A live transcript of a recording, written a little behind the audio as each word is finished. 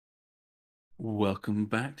Welcome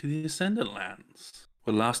back to the Ascendant lands.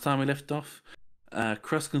 Well, last time we left off,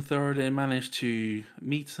 Krusk and Thoradin managed to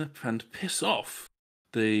meet up and piss off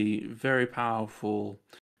the very powerful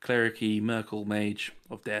cleric-y Merkel mage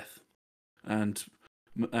of death, and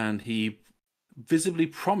he visibly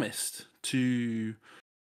promised to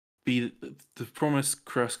be the promise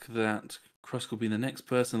Krusk that Krusk will be the next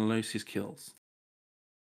person Aloysius kills.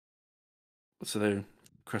 So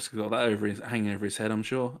Krusk got that hanging over his head, I'm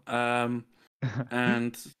sure.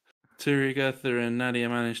 And Turygurtha and Nadia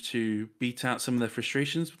managed to beat out some of their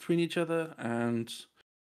frustrations between each other, and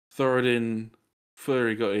Thoradin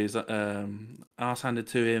fully got his ass handed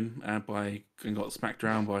to him and got smacked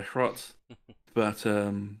around by Hrot. But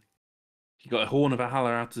he got a horn of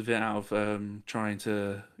Valhalla out of trying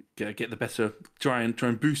to get the better, try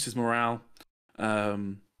and boost his morale.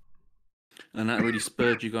 And that really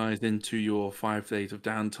spurred you guys into your 5 days of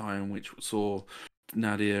downtime, which saw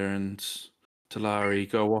Nadia and Talari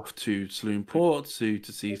go off to Saloon Port to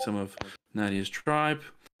see some of Nadia's tribe,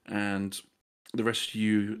 and the rest of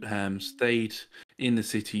you stayed in the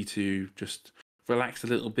city to just relax a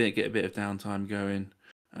little bit, get a bit of downtime going,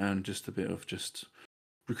 and just a bit of just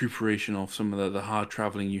recuperation of some of the hard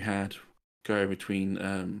traveling you had going between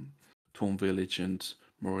Torn Village and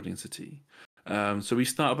Marauding City. So we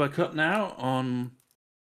start back up now on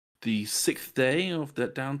the 6th day of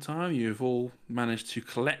that downtime. You've all managed to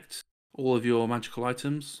collect all of your magical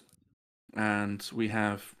items, and we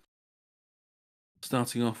have,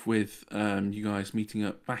 starting off with you guys meeting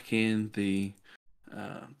up back in the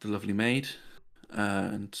lovely maid,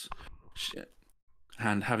 and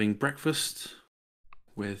having breakfast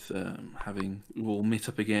with having all meet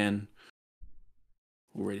up again,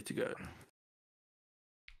 all ready to go.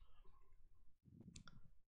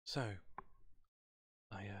 So,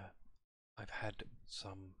 I've had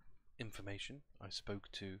some information. I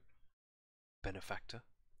spoke to Benefactor.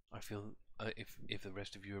 I feel if the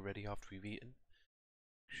rest of you are ready after we've eaten,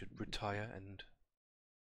 we should retire and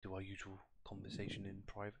do our usual conversation in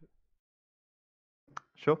private.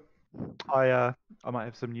 Sure. I might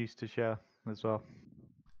have some news to share as well.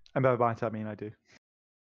 And by might I mean I do.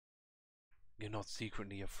 You're not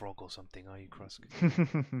secretly a frog or something, are you, Krusk?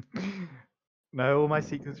 No, all my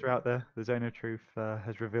secrets are out there. The Zone of Truth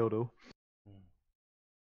has revealed all.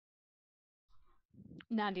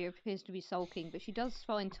 Nadia appears to be sulking, but she does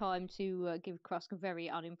find time to give Krusk a very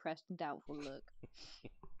unimpressed and doubtful look.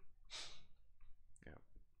 Yeah.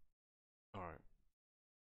 Alright.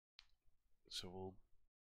 So we'll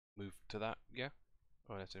move to that, yeah?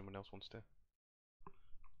 Or unless anyone else wants to.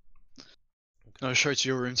 Okay. No, straight to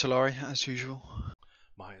your room, Talari, as usual.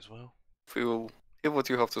 Might as well. We will hear what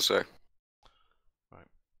you have to say. Right.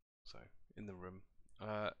 So, in the room.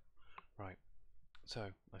 Right. So,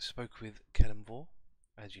 I spoke with Kelemvor,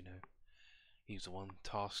 as you know. He's the one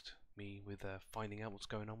tasked me with finding out what's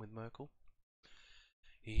going on with Merkel.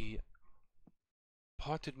 He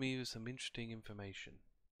parted me with some interesting information.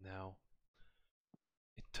 Now,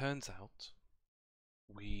 it turns out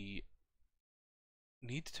we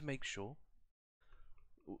need to make sure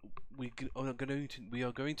we are going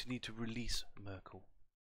to need to release Merkel,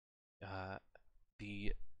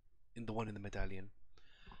 the one in the medallion,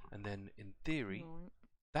 and then in theory,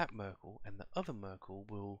 that Merkel and the other Merkel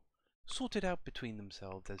will sort it out between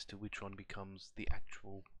themselves as to which one becomes the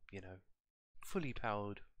actual, fully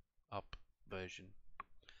powered up version.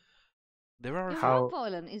 There are How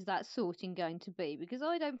violent is that sorting going to be? Because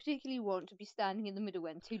I don't particularly want to be standing in the middle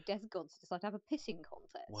when two death gods decide to have a pissing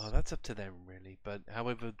contest. Well, that's up to them, really. But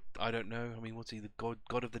however, I don't know. I mean, what's he, the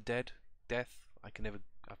god of the dead? Death? I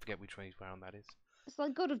forget which way round that is. It's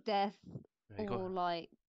like god of death, Yeah,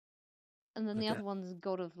 and then the other one's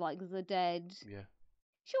god of the dead. Yeah.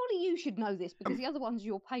 Surely you should know this because the other one's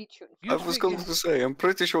your patron. I was going to say, I'm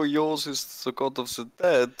pretty sure yours is the god of the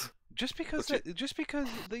dead. Just because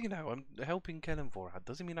I'm helping Kelemvor out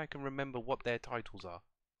doesn't mean I can remember what their titles are.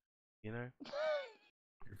 You know.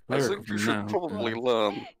 I think you should probably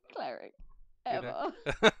learn. Cleric. Ever.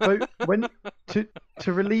 So when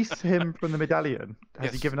to release him from the medallion,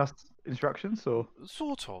 has he given us instructions or?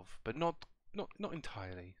 Sort of, but not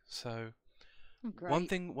entirely. So Great. one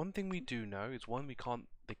thing we do know is they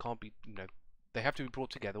can't be they have to be brought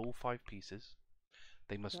together, all 5 pieces.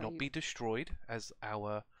 They must not be destroyed, as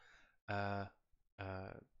our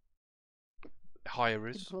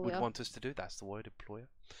hirers would want us to do. That's the word, employer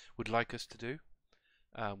would like us to do,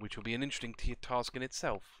 which will be an interesting task in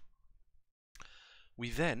itself. We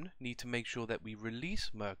then need to make sure that we release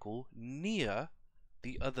Merkel near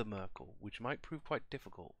the other Merkel, which might prove quite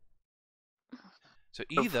difficult. So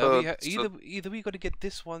I've either heard either we got to get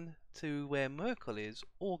this one to where Merkel is,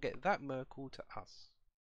 or get that Merkel to us.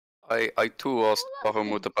 I too asked that's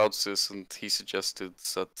Bahamut good. about this, and he suggested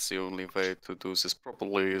that the only way to do this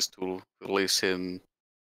properly is to release him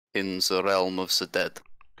in the realm of the dead.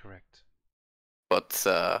 Correct. But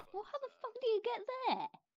Well, how the fuck do you get there?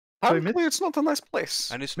 apparently it's not a nice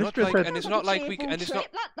place. And it's not Mistress like said- and it's Sounds not like a like we cheerful and it's not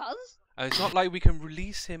trip, that does. and it's not like we can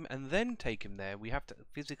release him and then take him there. We have to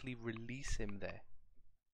physically release him there.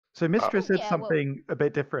 So Mistress said Yeah, well- something a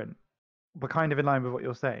bit different, but kind of in line with what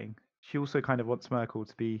you're saying. She also kind of wants Merkel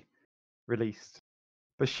to be released.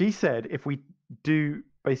 But she said if we do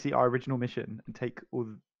basically our original mission and take all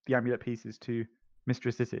the amulet pieces to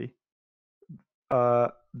Mistress City,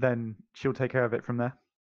 then she'll take care of it from there.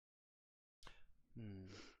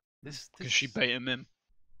 This Because she bait him in.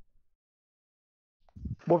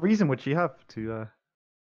 What reason would she have to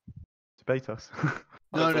bait us?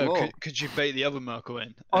 No, I don't no, know. could you bait the other Merkel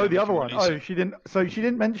in? Oh, and the we other can one. release Oh, him? she didn't. So she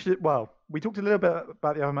didn't mention it. Well, we talked a little bit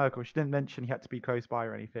about the other Merkel. She didn't mention he had to be close by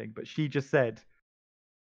or anything, but she just said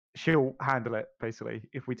she'll handle it basically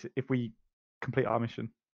if we complete our mission.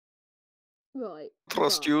 Right.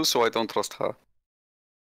 Trust but- you, so I don't trust her.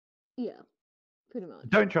 Yeah, pretty much.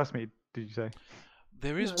 Don't trust me, did you say?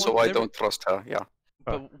 there is No, one. So I there- don't trust her. Yeah.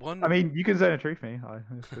 But one. I mean, you can say the truth, me.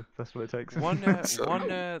 If that's what it takes. One So-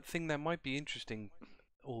 one thing that might be interesting,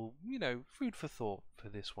 or food for thought for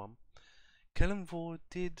this one. Kellenvor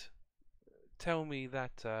did tell me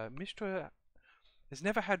that Mistra has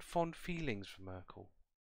never had fond feelings for Merkel.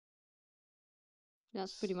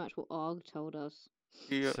 That's pretty much what Arg told us.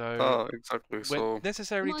 Yeah. So, exactly. When So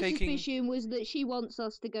necessarily My taking. suspicion was that she wants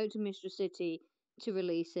us to go to Mistress City to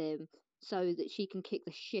release him, so that she can kick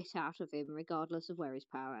the shit out of him, regardless of where his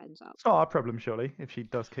power ends up. It's not our problem, surely, if she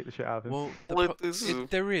does kick the shit out of him. Well, Well, it is,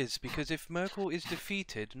 there is, because if Merkel is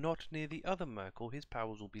defeated, not near the other Merkel, his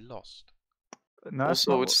powers will be lost. No, that's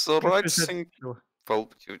also, not it's what the right Mistress said. thing. Sure.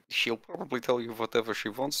 Well, she'll probably tell you whatever she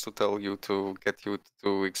wants to tell you to get you to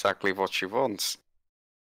do exactly what she wants.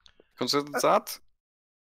 Consider that.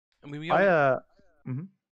 I mean, we I are, mhm.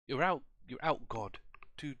 you're out, God.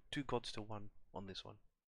 Two gods to one on this one.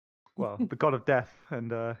 Well, the god of death,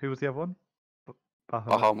 and who was the other one?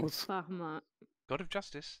 Bahamut. Bahamut. Bahamut. God of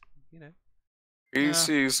justice, He Yeah.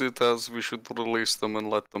 sees it as we should release them and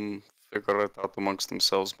let them figure it out amongst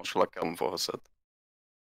themselves, much like Elmvor has said.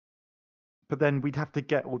 But then we'd have to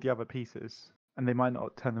get all the other pieces, and they might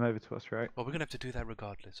not turn them over to us, right? Well, we're gonna have to do that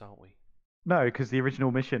regardless, aren't we? No, because the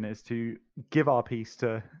original mission is to give our piece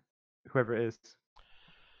to whoever it is.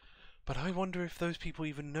 But I wonder if those people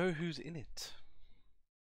even know who's in it.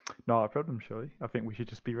 Not our problem, surely. I think we should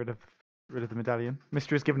just be rid of the medallion.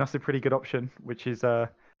 Mystery has given us a pretty good option, which is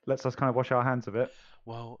lets us kind of wash our hands of it.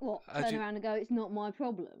 Well, What? as Turn you- around and go, it's not my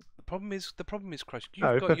problem. the problem is, Krusk.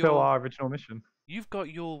 No, fulfill our original mission. You've got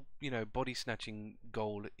your, body snatching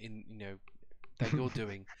goal in, that you're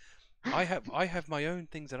doing. I have my own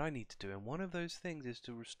things that I need to do, and one of those things is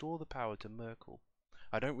to restore the power to Merkel.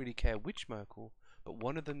 I don't really care which Merkel, but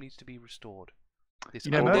one of them needs to be restored. This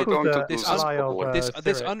You know, Well, we're Merkel's going to the do this ally of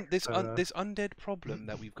probably. this undead problem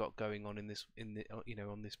that we've got going on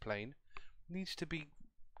on this plane needs to be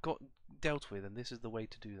dealt with, and this is the way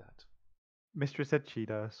to do that. Mistress said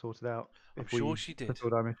she'd sort it out. I'm if sure we she did.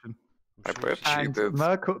 fulfilled our mission. I bet she And did.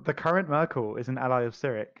 Merkel, the current Merkel, is an ally of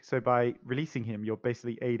Cleric, so by releasing him, you're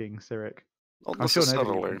basically aiding Cleric. Not I'm sure nobody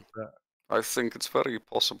necessarily. wants that. I think it's very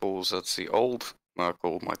possible that the old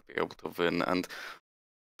Merkel might be able to win, and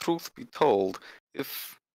truth be told,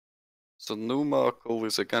 if the new Merkel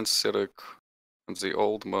is against Cleric and the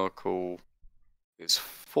old Merkel is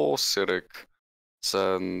for Cleric,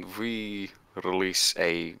 then we release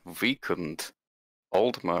a weakened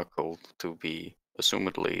old Merkel to be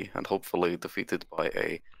assumedly and hopefully defeated by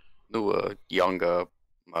a newer, younger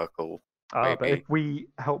Merkel. But Maybe. if we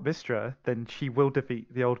help Vistra, then she will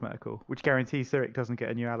defeat the old Merkel, which guarantees Cleric doesn't get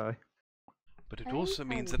a new ally. But it Okay, also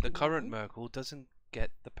means how that the would you current know? Merkel doesn't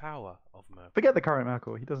get the power of Merkel. Forget the current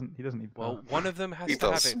Merkel. He doesn't need the Well, power. one of them has He to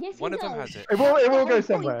have does. it. Yes, he One of them does. has it. It will That's the go whole point,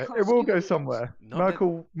 somewhere. It Krusk, will you go idiot. somewhere. Not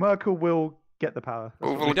that- Merkel will get the power. That's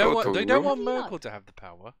Well, what we'll We we- don't go want. to They don't Rome. want How do you know? Merkel to have the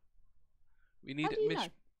power. We need How do you know? Mish.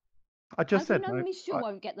 I just How said do you know no. Mistra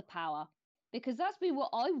won't get the power? Because that's be what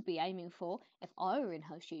I would be aiming for if I were in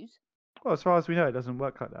her shoes. Well, as far as we know, it doesn't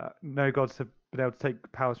work like that. No gods have been able to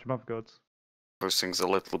take powers from other gods. Everything's a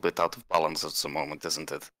little bit out of balance at the moment,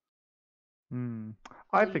 isn't it? I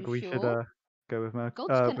Are think you we should sure? go with Merkel.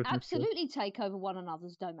 Gods can with Mistra. absolutely take over one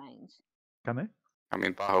another's domains. Can they? I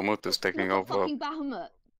mean, Bahamut is taking Look at over. fucking Bahamut.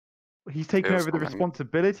 He's taken Yes, over the I mean-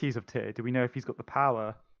 responsibilities of Tyr. Do we know if he's got the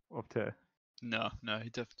power of Tyr? No, he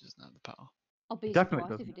definitely doesn't have the power. I'll be Definitely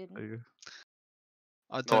surprised if he doesn't. didn't.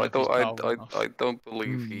 I No, don't know I if he's don't. I, powerful I, enough. I don't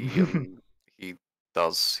believe he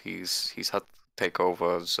does. He's had to take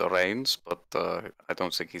over the reins, but I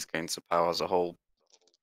don't think he's gained the power as a whole.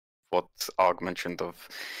 What Arg mentioned of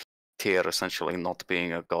Tyr essentially not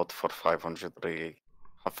being a god for 500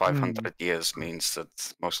 years means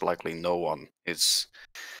that most likely no one is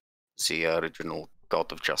the original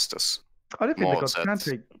god of justice. I don't think the More gods that can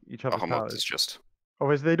take each other's Bahamut powers. is just.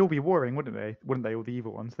 Otherwise, they'd all be warring, wouldn't they? Wouldn't they? All the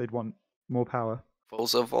evil ones. They'd want more power. Well,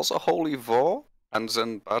 there was a holy war, and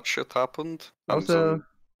then bad shit happened, That and was a then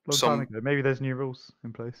long time ago. Maybe there's new rules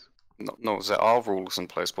in place. No, there are rules in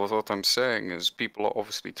place, but what I'm saying is people are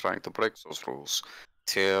obviously trying to break those rules.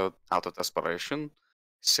 Tyr out of desperation,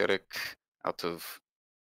 Cleric out of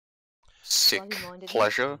sick Bloody-mindedness.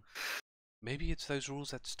 pleasure. Maybe it's those rules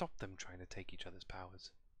that stop them trying to take each other's powers.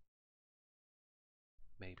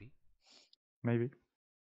 Maybe. Maybe.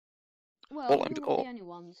 Well, Well, you're not the only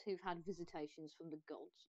ones who've had visitations from the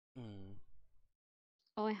gods. Hmm.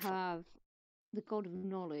 I have the god of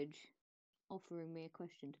knowledge offering me a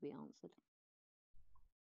question to be answered.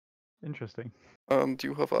 Interesting. And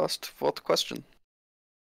you have asked what question?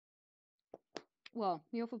 Well,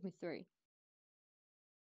 he offered me 3.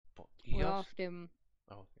 But I he asked. asked him.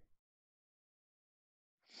 Oh, okay.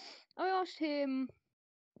 I asked him.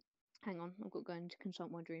 Hang on, I've got to go and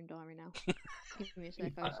consult my dream diary now. Give me a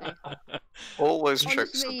sec, OC. Always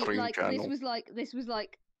checks the Honestly, dream like channel. this was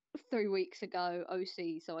like 3 weeks ago,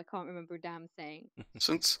 OC. So I can't remember a damn thing.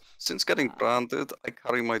 Since getting branded, I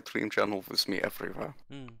carry my dream channel with me everywhere.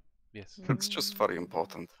 Yes. It's just very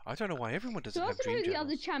important. I don't know why everyone doesn't So I have asked him dream who the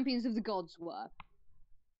other channels. champions of the gods were,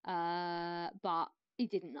 but he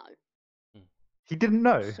didn't know. He didn't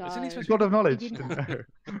know. So Isn't he The supposed god to of be- knowledge he didn't didn't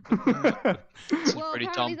know. Well, pretty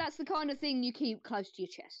apparently dumb. that's the kind of thing you keep close to your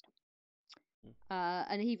chest.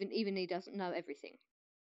 And even he doesn't know everything.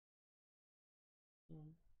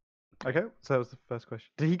 Okay, so that was the first question.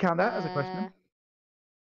 Did he count that as a question? Uh,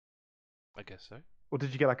 I guess so. Or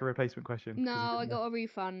did you get like a replacement question? 'Cause he No, I didn't know? got a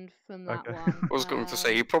refund from that Okay. one. I was going to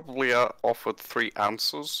say he probably offered 3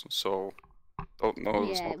 answers, so don't know.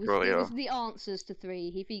 It's Yeah, not it was, really it was the answers to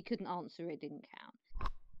 3. If he couldn't answer, it didn't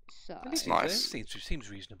count. So. That's nice. Seems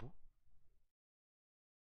reasonable.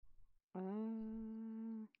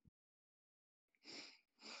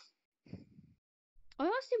 I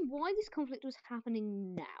asked him why this conflict was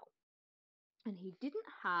happening now, and he didn't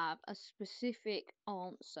have a specific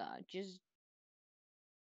answer. Just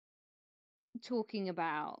talking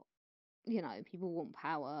about, people want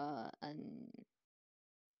power and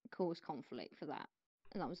cause conflict for that.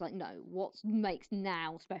 And I was like, no, what makes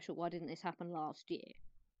now special? Why didn't this happen last year?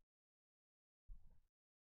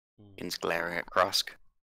 He's glaring at Krusk.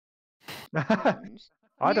 And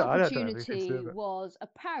I the don't have anything to do opportunity with it. was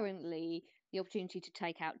apparently the opportunity to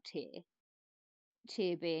take out Tyr.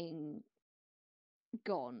 Tyr being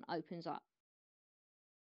gone opens up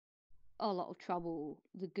a lot of trouble.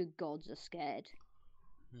 The good gods are scared.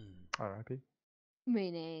 R.I.P.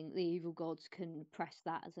 Meaning the evil gods can press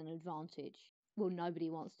that as an advantage. Well, nobody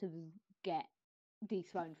wants to get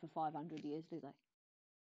dethroned for 500 years, do they?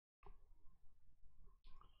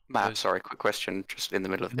 Matt, sorry, quick question just in the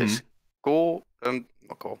middle of this.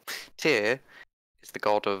 Not Gore. Tyr is the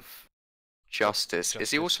god of justice.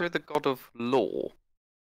 Is he also the god of law?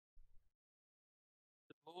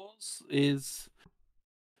 Laws is.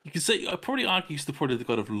 You could say, I'd probably argue he's probably the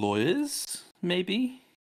god of lawyers, maybe.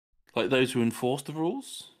 Like those who enforce the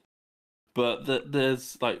rules. But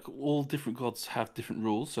there's like all different gods have different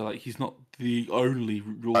rules, so like he's not the only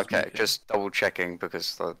rules Okay, maker. just double checking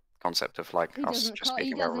because the concept of like He us doesn't. just He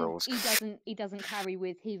speaking about doesn't. rules. He doesn't carry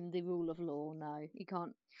with him the rule of law. No, he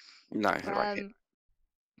can't. No, right.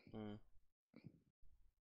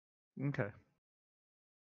 Okay.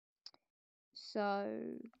 So.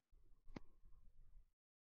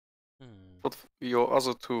 But your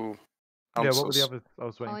other 2 Yeah, answers. what were the others? I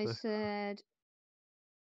was waiting I for. said.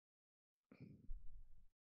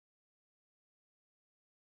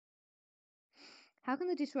 How can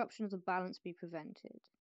the disruption of the balance be prevented?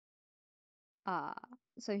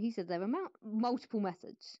 So he said there are multiple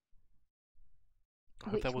methods.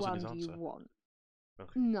 Which that wasn't one his do you answer. want?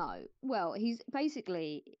 Okay. No. Well, he's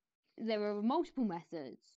basically there are multiple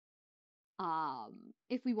methods.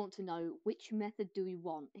 If we want to know which method do we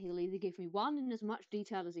want, he'll either give me one in as much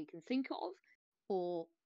detail as he can think of, or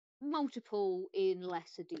multiple in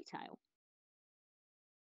lesser detail.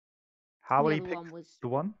 How will The he other pick one was the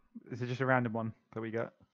one? Is it just a random one that we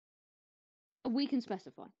get? we can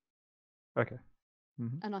specify, Okay.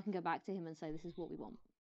 and I can go back to him and say this is what we want.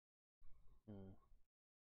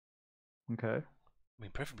 Okay. I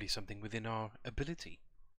mean, preferably something within our ability.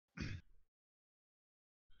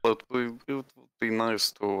 But it would be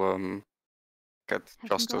nice to get Have some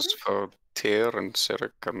justice guidance? for Tyr and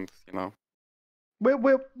Sirik, and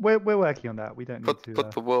We're working on that. We don't need to. put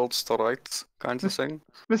the worlds to rights, kind of thing.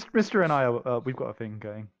 Mr. and I are. We've got a thing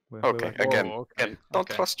going. We're Okay, working. again, don't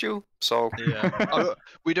trust you, so Yeah.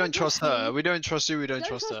 We don't trust her. you. We don't trust you. We don't Don't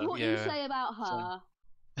trust trust her. what you say about her.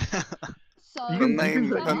 So You the can- name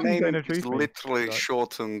you can say no is truth, mate. literally Right.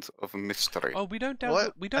 shortened of mystery. Oh, we don't doubt.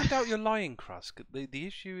 What? We don't doubt you're lying, Krusk. The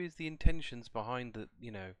issue is the intentions behind the.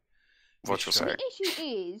 What you mystery. say? the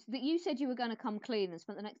issue is that you said you were going to come clean and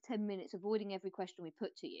spent the next 10 minutes avoiding every question we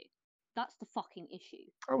put to you. That's the fucking issue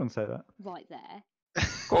I wouldn't say that. right there.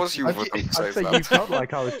 Of course you wouldn't say I'd say that. you felt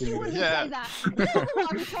like I was You doing wouldn't it. Yeah. say that.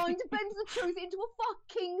 I'm trying to bend the truth into a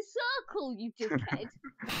fucking circle, you dickhead.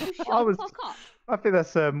 So shut I was- the fuck up. I think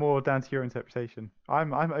that's more down to your interpretation.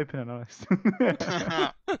 I'm open and honest.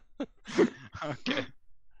 Okay.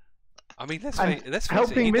 I mean, let's And face it.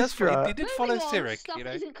 helping He Mistra- did follow Moving on, Sirik, stuff you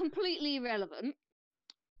know. isn't completely irrelevant.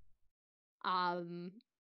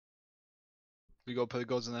 We got to put the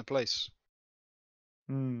gods in their place.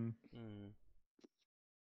 Hmm.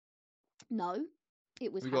 No,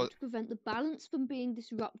 it was We how got- to prevent the balance from being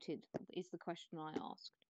disrupted. Is the question I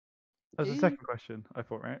asked. That was the Do- second question, I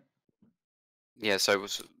thought, right? Yes, I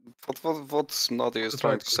was. What Nadia is The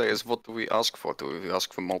trying third to say is, what do we ask for? Do we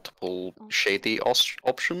ask for multiple shady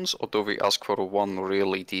options, or do we ask for one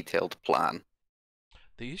really detailed plan?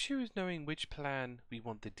 The issue is knowing which plan we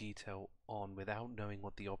want the detail on without knowing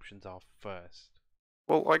what the options are first.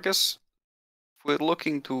 Well, I guess if we're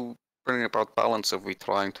looking to bring about balance, are we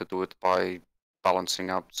trying to do it by balancing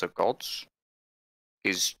out the gods?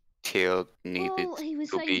 Is Tyr needed Well, he was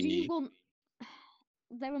to saying, do you be? want?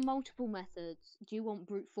 There are multiple methods. Do you want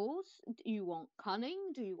brute force? Do you want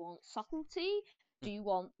cunning? Do you want subtlety? Do you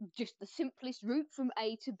want just the simplest route from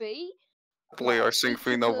A to B? Probably, I Like, think each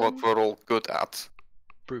we of know what them- we're all good at.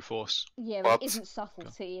 Brute force. Yeah, but- it isn't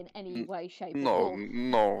subtlety in any way, shape, or No,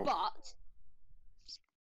 form. no. But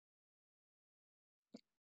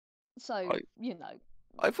so I- you know,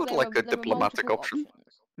 I would there like are, a there are diplomatic multiple option.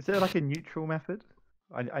 options. Is there like a neutral method?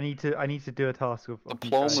 I need to do a task of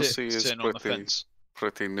Diplomacy is Sitting on the pretty fence.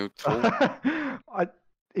 pretty neutral.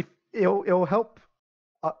 if it'll help,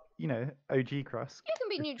 OG Krusk. You can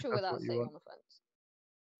be if neutral that's without what you sitting want. on the fence.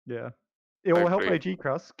 Yeah, it will help agree. OG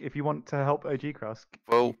Krusk. If you want to help OG Krusk,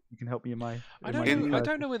 Well, you can help me in my. I in my don't know. I new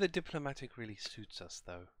don't know whether diplomatic really suits us,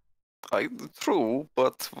 though. True,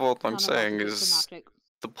 but what I'm None of us saying are is diplomatic.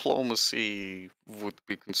 diplomacy would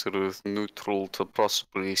be considered neutral to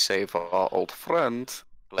possibly save our old friend,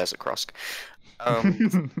 Blazer Krusk.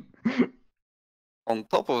 On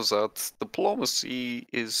top of that, diplomacy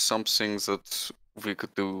is something that we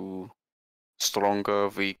could do stronger,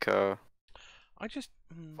 weaker, I just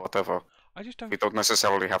whatever. don't. We don't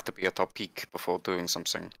necessarily have to be at our peak before doing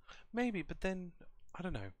something. Maybe, but then I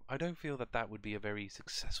don't know. I don't feel that would be a very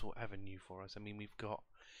successful avenue for us. I mean, we've got,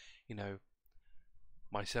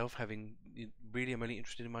 myself having really, I'm only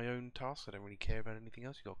interested in my own tasks. I don't really care about anything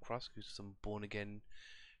else. You've got Krusk, who's some born again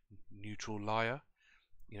neutral liar.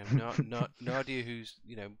 Nadia, who's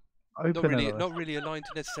not really aligned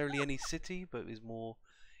to necessarily any city, but is more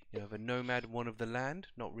of a nomad, one of the land.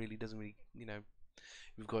 Doesn't really.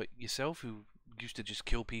 We've got yourself, who used to just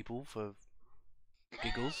kill people for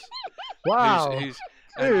giggles. Wow. Who's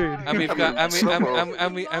Dude. and we've got we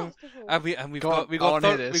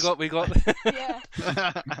got Yeah.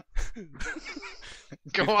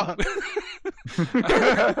 Go on.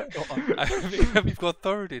 and we've got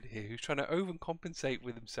Thoradin here, who's trying to overcompensate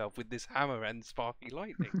with himself with this hammer and sparky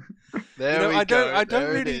lightning. There we go. I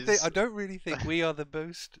There it is. don't really think we are the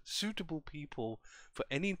most suitable people for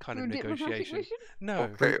any kind For of a diplomatic negotiation. mission? No.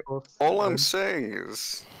 Okay, all I'm saying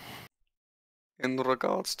is, in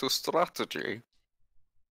regards to strategy,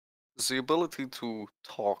 the ability to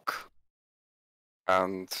talk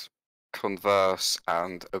and converse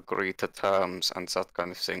and agree to terms and that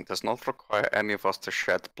kind of thing does not require any of us to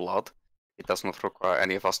shed blood. It does not require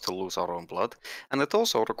any of us to lose our own blood. And it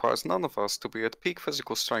also requires none of us to be at peak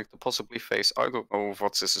physical strength to possibly face, I don't know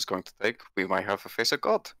what this is going to take. We might have to face a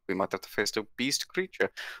god. We might have to face a beast creature.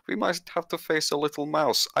 We might have to face a little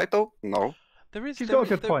mouse. I don't know. There is, She's there, got a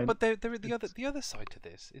good there- point. but the other side to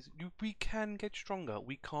this is we can get stronger.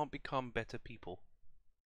 We can't become better people.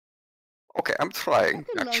 Okay, I'm trying,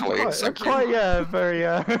 I can learn actually. to Quite, Thank you. quite a very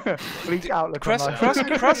bleak outlook on life.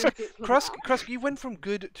 Krusk, you went from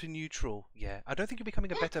good to neutral. Yeah, I don't think you're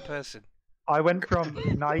becoming a better person. I went from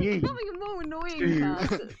naive. Becoming a more annoying to-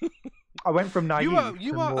 person. I went from naive.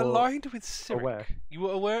 You to are more aligned with Cleric. aware. You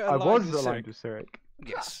were aware. I aligned was with aligned Cleric. with Cleric.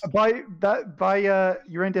 Yes. By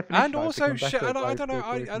your own definition. And also, I think I'm better I by don't know.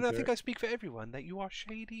 cooperation I to think it. I speak for everyone that you are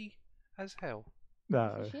shady as hell.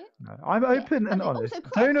 No, Shit. no. I'm open and also, honest.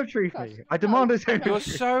 Krusk, Tone of truth, Krusk, me. I no, demand a tone no. You're of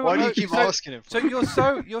truth. so. Why do you keep asking him? So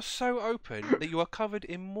you're so open that you are covered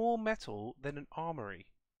in more metal than an armory.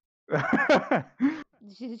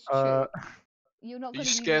 This is true. You're not Are you going to be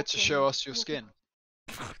scared to show walking- us your walking- skin?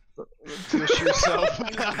 To your shoe self?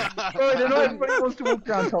 Oh, no, everybody wants to walk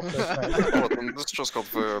around topless. mate. Gordon, this just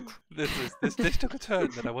got weird. This took a turn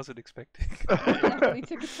that I wasn't expecting. Definitely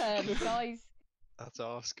took a turn, guys. That's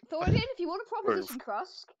ask. Thoradin, if you want a proposition,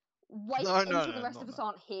 Krusk, wait No, no, until no, the rest not of us that.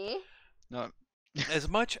 aren't here. No. As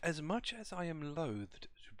much as I am loathed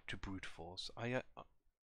to brute force, I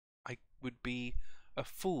would be a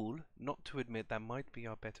fool not to admit that might be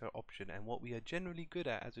our better option and what we are generally good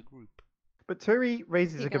at as a group. But Turi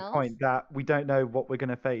raises a Anything good else? point that we don't know what we're going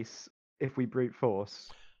to face if we brute force.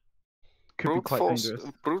 Could be quite dangerous.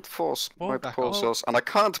 Brute force Well, might back cause off. us, and I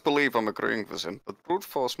can't believe I'm agreeing with him, but brute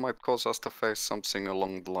force might cause us to face something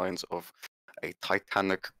along the lines of a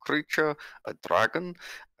titanic creature, a dragon,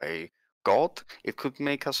 a god. It could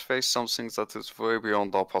make us face something that is way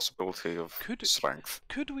beyond our possibility of strength.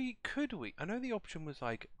 Could we? I know the option was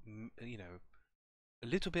like, you know, a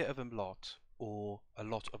little bit of a lot or a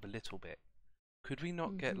lot of a little bit. Could we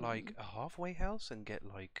not get like a halfway house and get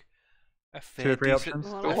like a Two fair or three decent, options?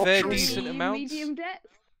 Two a fair options. decent amount? Medium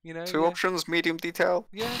depth. You know, Two options, medium detail.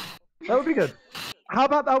 Yeah. That would be good. How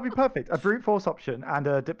about that would be perfect? A brute force option and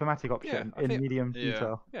a diplomatic option I in think- medium Yeah.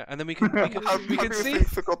 detail. Yeah, and then we can How we do can you see. think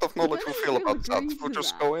the God of Knowledge will don't feel know if about he'll that? agree We'll to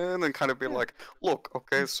just that. go in and kind of be like, look,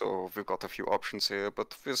 okay, so we've got a few options here,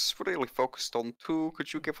 but this really focused on two.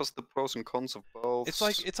 Could you give us the pros and cons of both?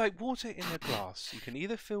 It's like water in a glass. You can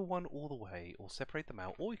either fill one all the way or separate them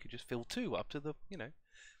out, or you could just fill two up to the, you know.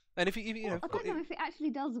 And if you know, I don't know if it actually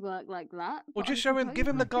does work like that. or but just I show him, suppose give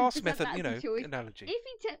him the glass that- method, that's you a know, choice. analogy.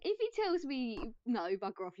 If he tells me no,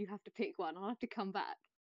 bugger off, you have to pick one, I'll have to come back.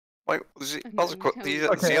 Like, the And then other, you tell me the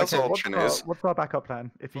what Okay, other okay. option is, What's our backup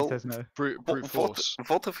plan if he Well, says no? Brute force.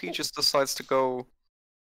 what if he just decides to go,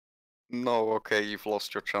 no, okay, you've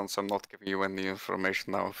lost your chance, I'm not giving you any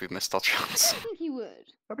information now if you missed our I chance. don't think he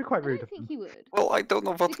would. That'd be quite I rude don't of him. think he would. Well, I don't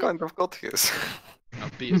know what Because- kind of god he is. I'll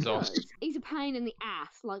beat his ass. Because he's a pain in the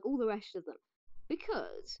ass, like all the rest of them.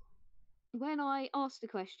 Because when I asked a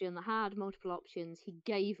question that had multiple options, he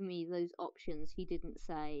gave me those options. He didn't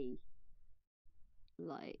say,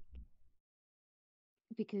 like,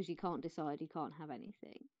 because you can't decide, you can't have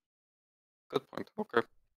anything. Good point, okay.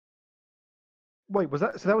 Wait, was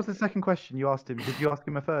that so? That was the second question you asked him. Did you ask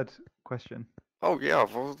him a third question? Oh yeah,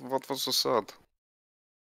 what was the third?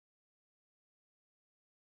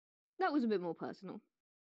 That was a bit more personal.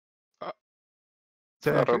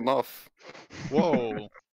 So, Fair enough. Whoa.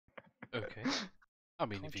 Okay. I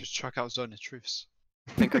mean, Can't if you just chuck out Zone of Truths.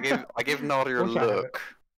 I think I gave Nadia a Wish I had it. look.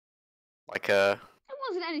 Like a It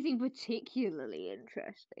wasn't anything particularly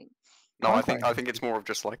interesting. no, I'm I quite think it's more of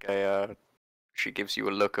just like a she gives you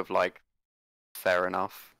a look of like fair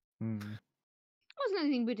enough. Hmm. It wasn't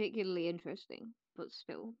anything particularly interesting, but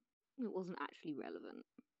still, it wasn't actually relevant.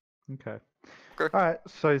 Okay. Okay. All right.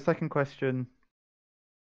 So second question.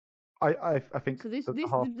 I think So this the this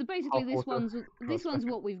half- basically this half-water one's Krusk.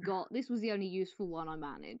 what we've got. This was the only useful one I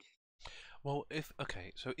managed. well,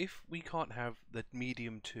 so if we can't have the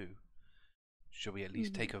medium two, should we at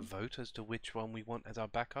least take a vote as to which one we want as our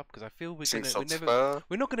backup? Because I feel we're Think we're that's never fair.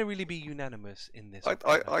 we're not gonna really be unanimous in this. I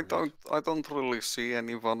don't really see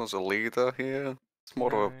anyone as a leader here. It's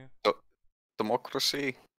more of a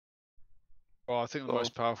democracy. Well, I think the So-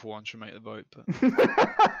 most powerful one should make the vote,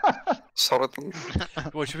 but Sorry.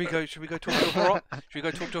 Well, should we go talk to Harot? Should we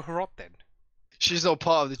go talk to Harot then? she's not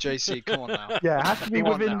part of the JC. Come on now. Yeah, it has to be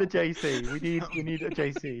Come on within the now. JC. We need a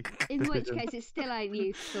JC. In which decision. case, it still ain't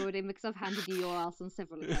useful, Thoradin, because I've handed you your ass on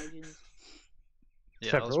several occasions.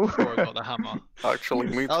 Yeah, that was Several. before I got the hammer. Actually,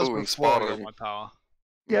 me That was too. before I got Inspiring. my power.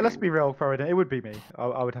 Yeah, let's be real, Thoradin. It would be me.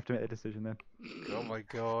 I would have to make a decision then. Oh my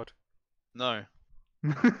god. No,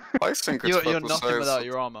 I think it's you're fair to nothing say without that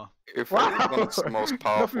your armor. if Wow. anyone's the most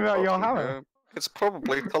powerful Nothing about your person hammer. here, it's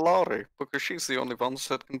probably Talari, because she's the only one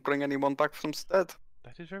that can bring anyone back from the dead.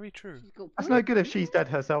 That is very true. She's got That's point. no good if she's dead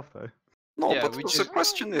herself, though. No, Yeah, but we the just-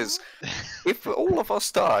 question is, if all of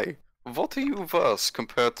us die, what are you worse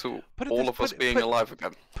compared to Put it all this- of us put it- being put- alive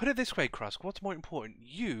again? Put it this way, Krusk. What's more important,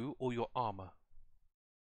 you or your armor?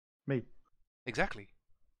 Me. Exactly.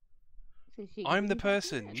 So she I'm the can-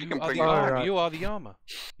 person. She You can are bring the it armor. back. You are the armor.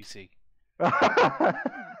 You see.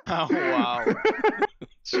 Oh wow,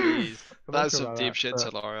 jeez, I'm not that's sure some about deep that, shit,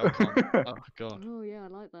 but- Talari. I can't. Oh god. Oh yeah, I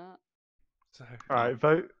like that. So All right,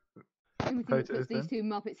 vote. Only thing that Voters puts these then. two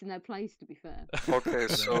Muppets in their place, to be fair. Okay,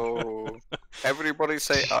 so everybody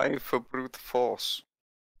say aye for brute force.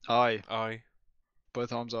 Aye. Aye.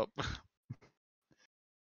 Both arms up.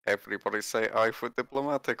 Everybody say aye for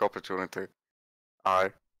diplomatic opportunity.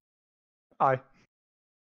 Aye. Aye.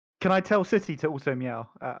 Can I tell City to also meow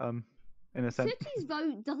at, in a sense? City's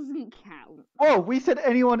vote doesn't count. Whoa, we said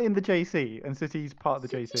anyone in the JC, and City's part of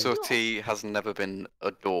the JC. So not- T has never been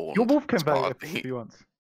adorned. Your wolf can as part vote of if he wants.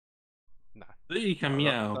 Nah. You can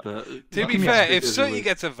meow, but To be Lucky fair, me. if Sooty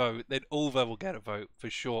gets a vote, then Ulva will get a vote for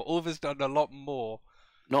sure. Ulva's done a lot more.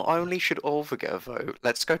 Not only should Olva get a vote,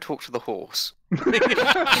 let's go talk to the horse. Oh,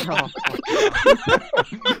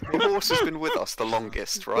 The horse has been with us the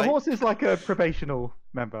longest, The right? horse is like a probational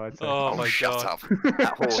member, I'd say. Oh my shut god. up.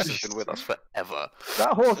 That horse has been with us forever.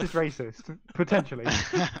 That horse is racist, potentially.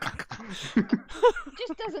 Just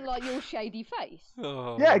doesn't like your shady face.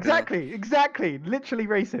 Oh. Yeah, exactly. Literally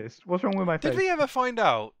racist. What's wrong with my face? Did we ever find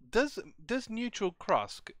out? Does neutral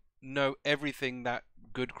Krusk know everything that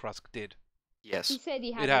good Krusk did? Yes. He said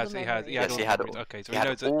he had It all has. the He has. He memories. had Yes, all he the had memories. all- Okay, so He he had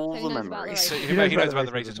knows. all So he the knows about the memories. race. So He he knows knows about about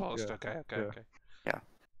the the racist racism, horse. yeah, Okay. yeah.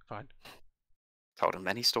 Fine. Told him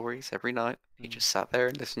many stories every night. He Mm. just sat there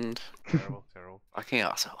and listened. Terrible. Fucking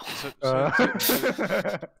arsehole.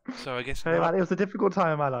 So I guess. Hey man, it was a difficult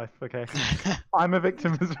time in my life, okay? I'm a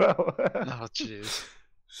victim as well. Oh, jeez.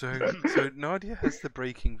 So Nadia has the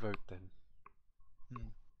breaking vote then.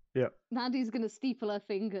 Nadia's gonna steeple her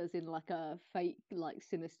fingers in like a fake, like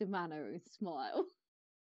sinister manner and smile.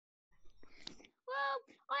 Well,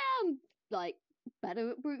 I am like better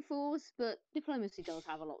at brute force, but diplomacy does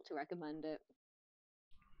have a lot to recommend it.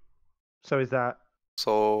 So is that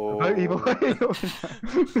So. vote evil? No,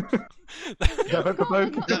 Yeah, I vote for can't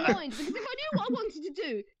both. make up my mind because if I knew what I wanted to do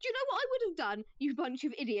you know what I would have done? You bunch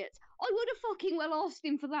of idiots! I would have fucking well asked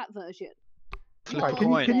him for that version. Flip Right, a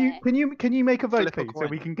Well, coin. can you make a vote, Flip a please, so coin.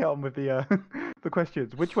 we can get on with the the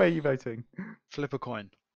questions? Which way are you voting? Flip a coin.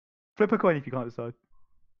 Flip a coin if you can't decide.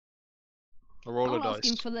 Or roll I'll a ask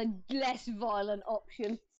him dice. for the less violent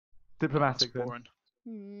option. That's Diplomatic then. boring.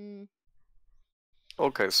 Hmm.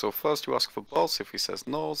 Okay, so first you ask for boss. If he says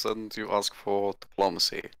no, then you ask for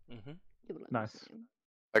diplomacy. Mm-hmm. Nice.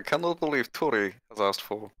 I cannot believe Tori has asked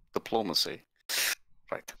for diplomacy.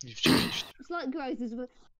 Right. You've changed. It's like growth as well.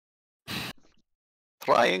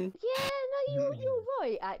 Trying. Yeah, no, you're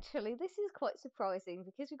right. Actually, this is quite surprising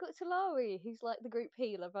because we've got Talari, who's like the group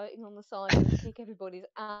healer, voting on the side of kick everybody's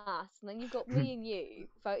ass, and then you've got me and you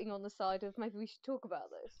voting on the side of maybe we should talk about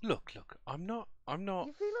this. Look. I'm not You feel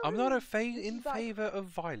like I'm not this is in like- favour of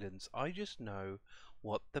violence. I just know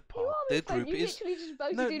what the You are the in favour, group you is. literally just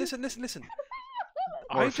voted No, in. listen.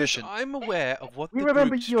 More efficient. I'm aware of what We the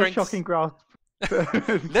remember group's your strengths. shocking grasp.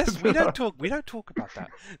 We don't talk about that.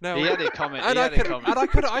 No. He had a comment. And he I had a could, comment. and I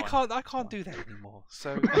It's fine. can't do that anymore.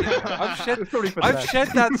 So you know, It's probably for the I've best. shed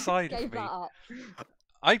that side Gave of me. that up.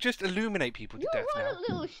 I just illuminate people to You're death a now. violent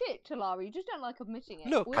little shit, Talari. You just don't like admitting it.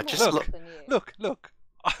 Look, We're I more just violent look- than you. Look.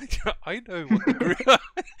 I know what the group.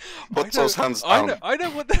 Put those hands I down. know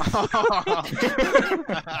what the.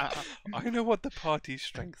 I know what the party's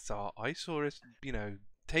strengths are. I saw us,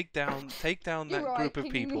 take down You're that right, group of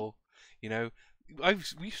can you- people.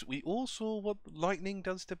 We all saw what lightning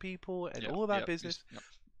does to people and all that business.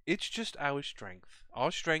 It's just our strength.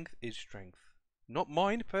 Our strength is strength. Not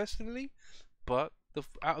mine personally, but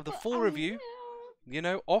out of the But, four of you,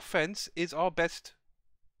 offense is our best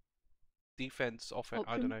defense. Offense,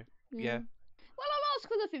 I don't know. Yeah. Well, I'll ask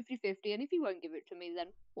for the 50-50, and if you won't give it to me, then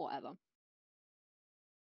whatever.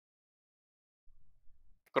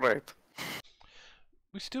 Great.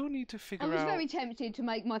 We still need to I figure was out. very tempted to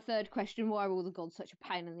make my third question why are all the gods such a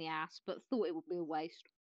pain in the ass, but thought it would be a waste.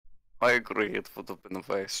 I agree, it would have been a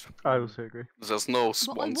waste. I also agree. There's no But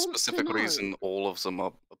I one want to specific know. reason all of them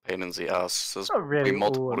are a pain in the ass. There's Not really probably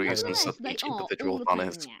multiple all a pain in the reasons ass. that They each are individual all a one pain in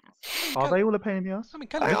is. the ass. Are they all a pain in the ass? I mean,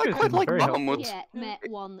 I This quite is like very helpful. Bahamut. Yeah, met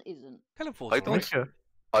one isn't. Cannonball's I alright. don't- Mixture.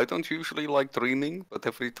 I don't usually like dreaming, but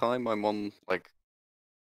every time I'm on, like,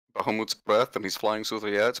 Bahamut's breath and he's flying through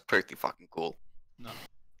the air, it's pretty fucking cool.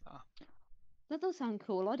 That does sound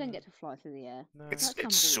cool. I don't get to fly through the air. No. It's That's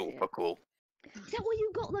some super bullshit. cool. Is that why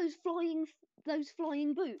you got those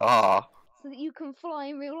flying boots? Ah, So that you can fly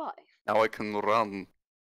in real life? now I can run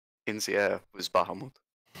in the air with Bahamut.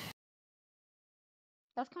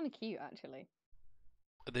 That's kind of cute, actually.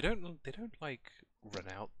 They don't like run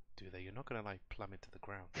out, do they? You're not gonna like plummet to the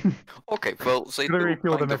ground. Okay, well, they Gonna do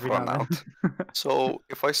refuel them kind of every run now and out. then. So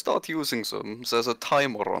if I start using them, there's a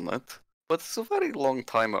timer on it, but it's a very long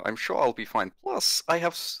timer. I'm sure I'll be fine. Plus, I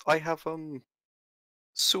have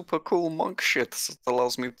super cool monk shit that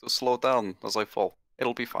allows me to slow down as I fall.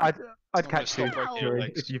 It'll be fine. I'd not gonna catch you, stop breaking your Yuri,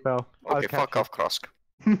 legs. if you fell. Okay, I'd fuck catch off, Krusk.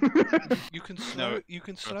 you. You can slow. No, You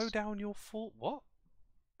can slow trust. down your fall. What?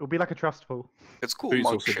 It'll be like a trust fall. It's cool Boots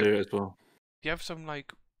mug also shit. do it as well. Do you have some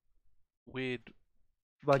like weird?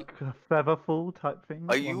 Like a feather fall type thing.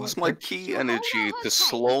 I one use might my say. key She'll hold out energy her to cape.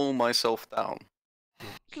 slow myself down.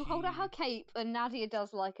 She'll hold out her cape, and Nadia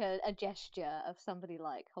does like a gesture of somebody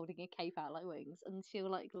like holding a cape out like wings, and she'll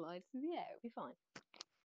like glide through the air. It'll be fine.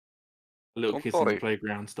 A little Don't kiss in the worry.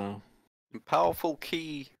 playground style. Powerful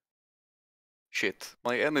key shit.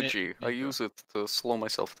 My energy, I there you go. use it to slow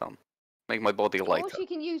myself down. Make my body Or lighter. she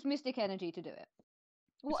can use mystic energy to do it.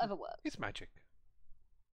 Whatever works. It's magic.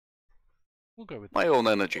 We'll go with. My own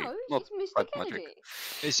energy, No, not it's mystic bad magic. energy.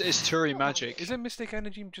 It's Turi Not magic. Isn't mystic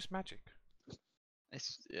energy just magic?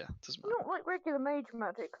 Yeah, doesn't matter. Not like regular mage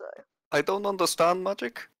magic though. I don't understand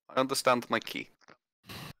magic. I understand my key.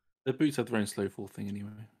 The boots have their own slow fall thing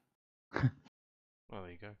anyway. Well,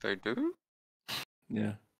 there you go. They do?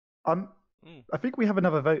 Yeah. Mm. I think we have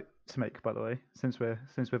another vote to make, by the way, since we're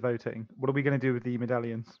voting. What are we going to do with the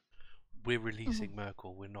medallions? We're releasing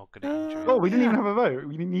Merkel. We're not going to injure Oh, him. we didn't even have a vote.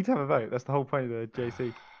 We need to have a vote. That's the whole point of the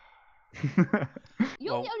JC.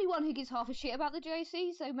 You're Well- the only one who gives half a shit about the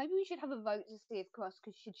JC, so maybe we should have a vote to see if Krusk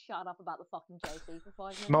should shut up about the fucking JC for 5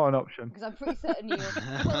 minutes. Not an option. Because I'm pretty certain you're.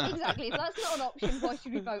 Well, exactly. If that's not an option, why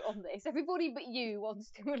should we vote on this? Everybody but you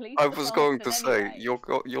wants to release. I the was going to bastard say,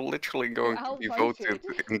 anyway. you're literally going to be outvoted.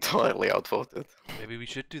 voted entirely outvoted. Maybe we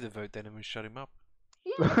should do the vote then and we shut him up.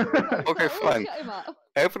 Yeah, let's do a vote. Okay, Let's fine. Shut him up.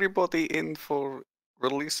 Everybody in for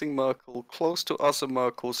releasing Merkel close to other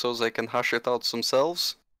Merkel so they can hash it out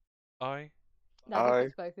themselves. I. Nadia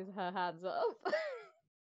puts both of her hands up.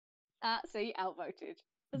 See, outvoted.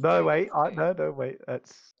 That's No, very wait. nice too. No, wait.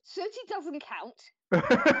 That's. Sooty doesn't count.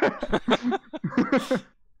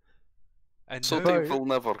 And So no, they Vote will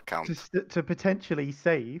never count. to potentially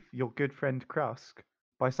save your good friend Krusk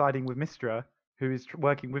by siding with Mistra, who is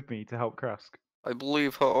working with me to help Krusk. I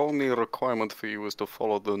believe her only requirement for you is to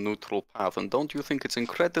follow the neutral path, and don't you think it's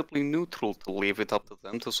incredibly neutral to leave it up to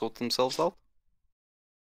them to sort themselves out?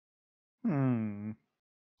 Hmm.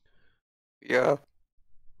 Yeah.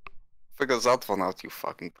 Figure that one out, you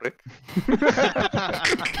fucking prick.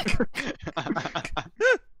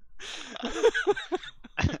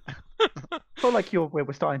 feel like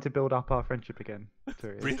we're starting to build up our friendship again.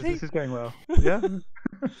 Turi. Really? This is going well. Yeah.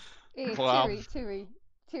 Here, Wow. Tiri,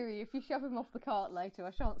 if you shove him off the cart later,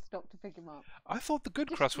 I shan't stop to pick him up. I thought the good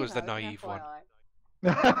Just, Crust you was the know, an naive one.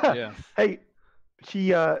 FYI. Yeah. Hey,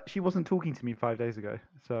 she wasn't talking to me 5 days ago,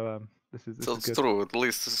 so this is That's good. true, at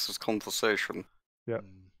least this is conversation. Yeah. Mm.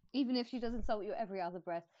 Even if she does insult you every other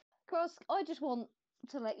breath. Krusk, I just want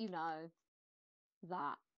to let you know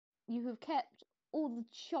that you have kept all the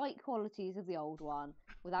shite qualities of the old one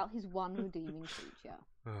without his one redeeming feature.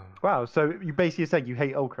 Wow. So you basically saying you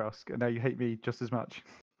hate old Krusk, and now you hate me just as much.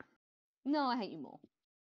 No, I hate you more.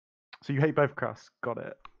 So you hate both Krusk. Got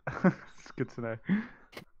it. It's good to know.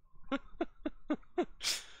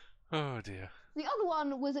 Oh dear. The other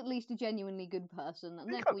one was at least a genuinely good person,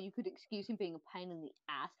 and therefore you could excuse him being a pain in the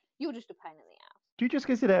ass. You're just a pain in the ass. Do you just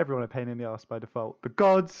consider everyone a pain in the ass by default? The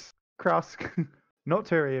gods, Krusk, not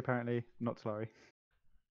Turi apparently, not Talari.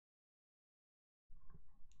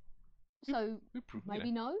 So We prove- maybe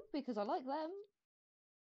yeah. no, because I like them.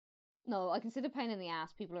 No, I consider pain in the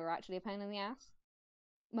ass people are actually a pain in the ass.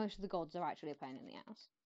 Most of the gods are actually a pain in the ass.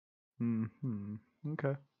 Hmm.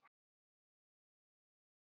 Okay.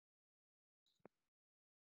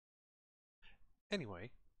 Anyway,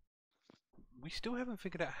 we still haven't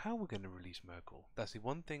figured out how we're going to release Merkel. That's the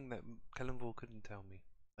one thing that Kellenvor couldn't tell me.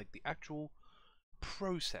 Like the actual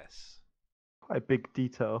process. Quite a big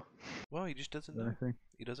detail. Well, he just doesn't I know. think.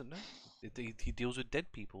 He doesn't know. He deals with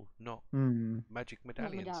dead people, not Hmm. magic Not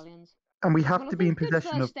medallions. medallions. And we have Well, I to be in think good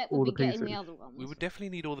possession first of step all would the be getting pieces. the other ones. We would definitely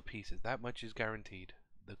need all the pieces. That much is guaranteed.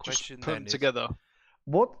 The Just question put then them is, together.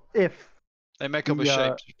 What if They make up a the,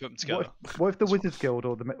 shape. Just put them what together. if, what if the Wizards Guild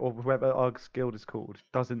or whoever Arg's guild is called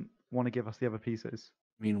doesn't want to give us the other pieces?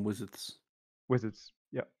 I mean, wizards. Wizards.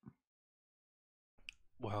 Yep.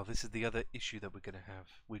 well, this is the other issue that we're going to have,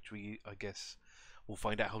 which we, I guess, will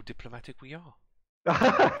find out how diplomatic we are.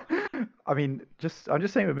 I mean, I'm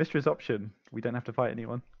just saying with Mistra's option, we don't have to fight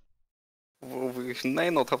anyone. Well, we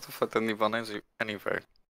may not have to fight anyone anyway.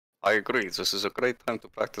 I agree, this is a great time to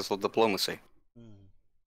practice the diplomacy. Hmm.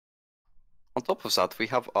 On top of that, we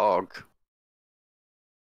have Arg.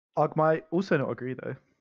 Arg might also not agree though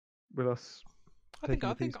with us. I think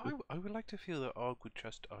taking the pieces. I would like to feel that Arg would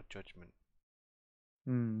trust our judgment.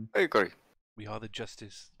 Hmm. I agree. We are the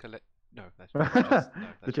justice collect. No, that's not just, no,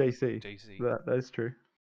 The that's JC. JC. That is true.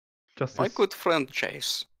 Justice. My good friend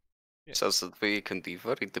Chase Yeah. says that we can be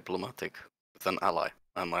very diplomatic with an ally,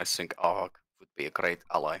 and I think Arg would be a great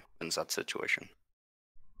ally in that situation.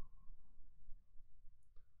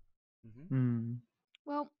 Hmm. Hmm.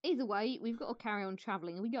 Well, either way, we've got to carry on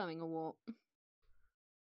travelling. Are we going or what?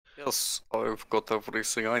 Yes, I've got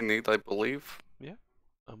everything I need, I believe.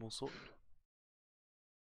 I'm all sorted.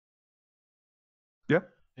 Yeah.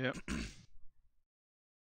 Yeah.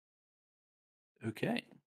 Okay.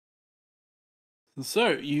 So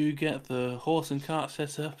you get the horse and cart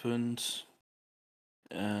set up and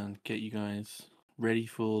get you guys ready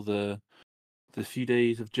for the few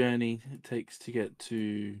days of journey it takes to get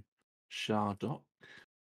to Shardok.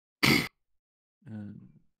 Just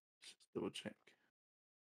double check.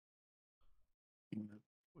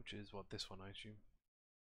 Which is what this one, I assume.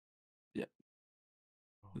 Yeah.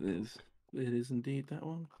 Oh, It is indeed that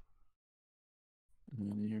one. And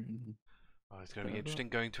then you're in Oh, it's going to be Shardok. interesting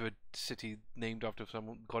going to a city named after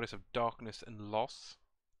some goddess of darkness and loss.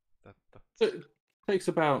 So That's it takes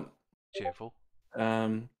about cheerful.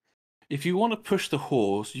 if you want to push the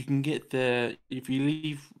horse, you can get there. If you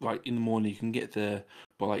leave like in the morning, you can get there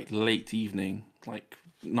by like late evening, like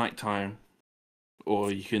nighttime,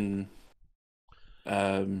 or you can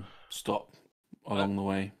stop along the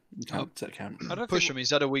way. You can't set camp. I don't Push think him. He's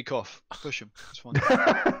had a week off. Push him. It's fine.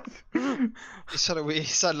 He's had a week.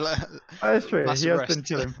 He's had That's true. He massive has rest. been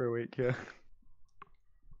chilling for a week, yeah.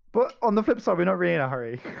 But on the flip side, we're not really in a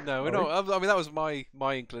hurry. No, we're are we? not. I mean, that was my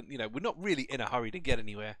inclin. You know, we're not really in a hurry to get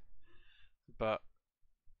anywhere. But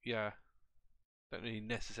yeah, don't really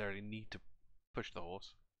necessarily need to push the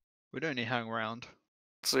horse. We'd only hang around.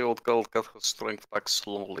 The old girl got her strength back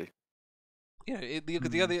slowly. You know,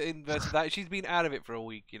 the other inverse of that, she's been out of it for a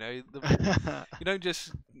week. You know, you don't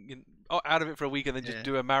just out of it for a week and then just Yeah.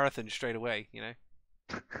 do a marathon straight away. You know.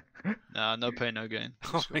 Nah, no pain, no gain.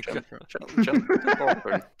 Oh Just my go God. for it. Gently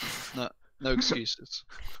talking. No excuses.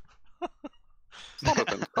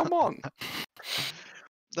 Thoradin, come on.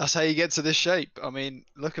 That's how you get to this shape. I mean,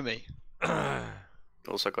 look at me.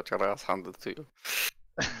 Also got your ass handed to you.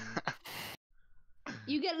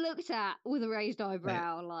 You get looked at with a raised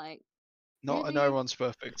eyebrow, like. Not Really? no one's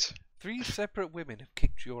perfect. 3 separate women have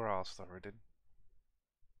kicked your ass, Thoradin.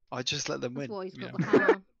 I just let them That's win. why he's you got know. the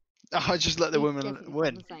hammer. I just let the He's women definitely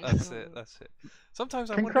win. conversational. That's it. That's it. Sometimes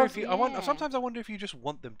I Can wonder if Krusk- you. Yeah. Sometimes I wonder if you just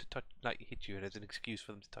want them to touch, like hit you, as an excuse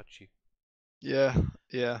for them to touch you. Yeah.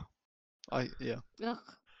 Ugh. Oh,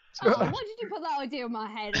 Sometimes. why did you put that idea in my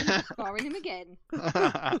head? I'm not sparring him again.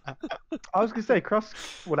 I was going to say, Krusk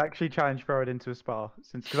would actually challenge Thoradin into a spar,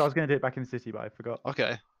 because I was going to do it back in the city, but I forgot.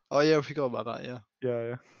 Okay. Oh yeah, we forgot about that. Yeah.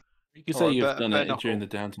 Yeah. You can say Alright, you've bet- done bet it during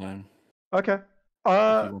knuckle. the downtime Okay. if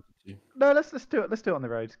you wanted to. No, let's do it. Let's do it on the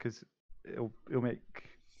road because it'll make.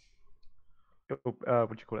 What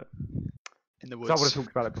do you call it? In the 'Cause I would have woods.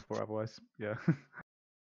 talked about it before, otherwise. Yeah.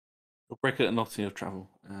 You'll break it at nothing of travel.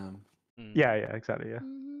 Yeah. Exactly. Yeah.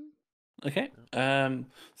 Mhm. Okay.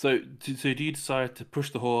 So do you decide to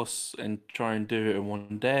push the horse and try and do it in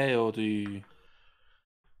one day, or do you?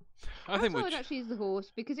 I think How we. tired actually is the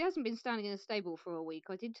horse because it hasn't been standing in a stable for a week.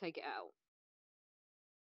 I did take it out.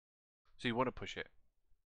 So you want to push it?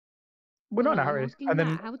 We're not in a No, I'm hurry. asking And that,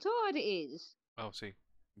 then how tired it is. Oh, see.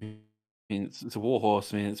 I mean, it's a war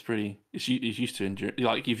horse. I mean, it's pretty. It's used to endure.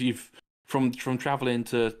 Like if you've from traveling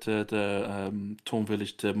to the Torn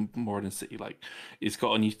Village to Moradin City, like it's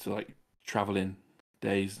gotten used to like traveling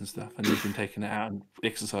days and stuff, and you've been taking it out and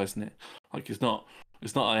exercising it. Like it's not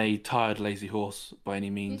a tired, lazy horse by any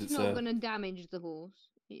means. It's not going to damage the horse.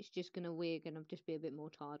 It's just we're going to just be a bit more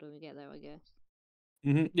tired when we get there, I guess.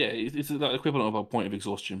 Yeah, it's like equivalent of a point of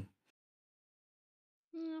exhaustion.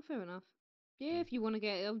 Fair enough. Yeah, if you want to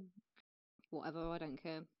get whatever, I don't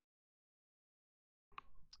care.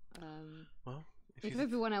 Well, If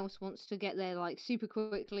everyone else wants to get there like super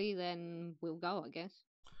quickly, then we'll go, I guess.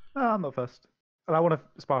 no, I'm not first, and I want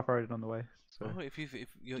to spar Thoradin on the way. So well, if Well,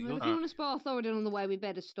 you're if you want to spar Thoradin on the way, we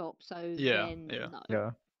better stop. So Yeah, then yeah. no.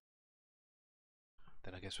 yeah.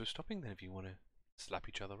 then I guess we're stopping. Then if you want to slap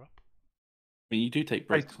each other up. I mean, you do take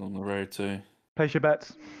breaks on the road, so Place your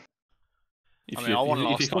bets. if I mean, I won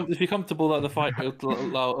last time. if you're comfortable that the fight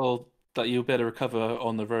or that you'll better recover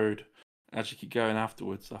on the road, actually keep going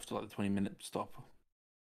afterwards after like the 20-minute stop,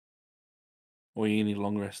 or you need a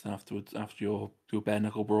long rest afterwards after your bare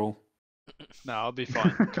knuckle brawl. No, I'll be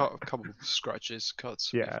fine. Couple of scratches,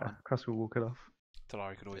 cuts. Be Yeah, fine. Krusk will walk it off.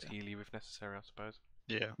 Talari could always Yeah. heal you if necessary, I suppose.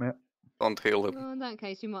 Yeah. Don't heal him. Well, in that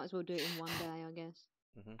case, we might as well do it in one day, I guess.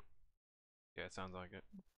 Yeah, it sounds like it.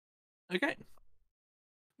 Okay.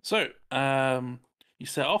 So, you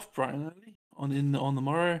set off bright and early on the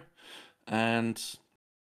morrow, and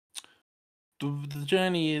the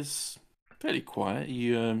journey is fairly quiet.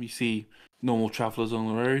 You see normal travellers on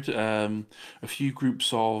the road. A few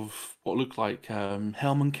groups of what look like helm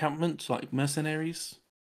encampments, like mercenaries.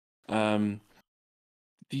 They're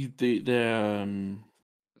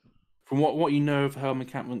from what you know of helm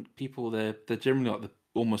encampment people, they're generally like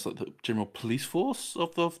almost like the general police force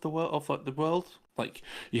of the world of like the world. Like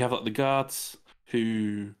you have like the guards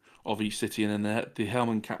who of each city, and then the helm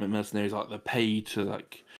encampment mercenaries, like they're paid to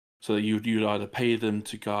like. So you'd either pay them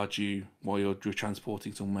to guard you while you're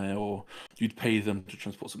transporting somewhere, or you'd pay them to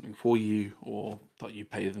transport something for you, or like you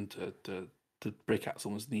pay them to break out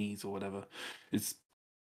someone's knees or whatever. It's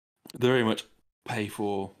very much paying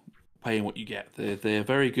what you get. They're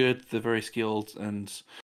very good. They're very skilled and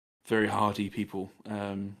very hardy people.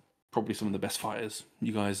 Probably some of the best fighters.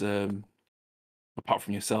 You guys, apart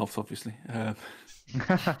from yourselves, obviously.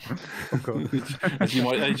 Of course. as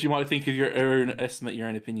you might think of your own estimate, your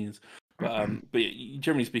own opinions. But yeah,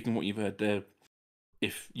 generally speaking, what you've heard,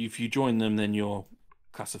 if you join them, then you're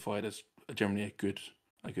classified as generally a good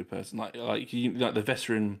person. Like the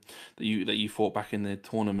veteran that you fought back in the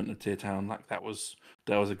tournament of Tier Town. Like that was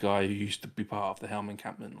a guy who used to be part of the Helm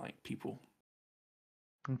encampment. Like people.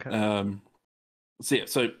 Okay.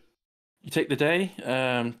 So you take the day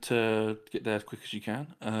to get there as quick as you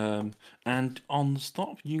can, and on the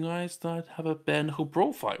stop, you guys have a bare knuckle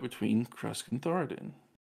brawl fight between Krusk and Thoradin.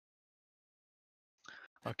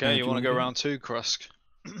 Okay, you want to go do? round 2, Krusk?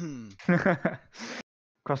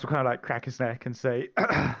 Cross will kind of like crack his neck and say,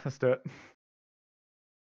 "Let's do it."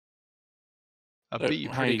 I So, beat you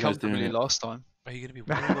how are pretty you guys doing comfortably it? last time. Are you going to be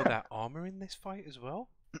wearing all that armor in this fight as well?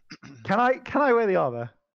 Can I wear the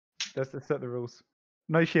armor? Let's set the rules.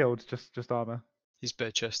 No shields, just armor. He's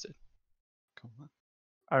bare chested. Come on.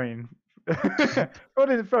 I mean,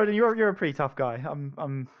 Froden, you're a pretty tough guy.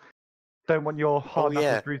 I'm don't want your hard knuckles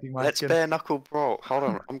yeah. bruising my Let's skin. bare knuckle brawl. Hold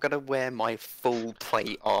on, I'm gonna wear my full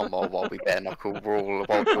plate armor while we bare knuckle brawl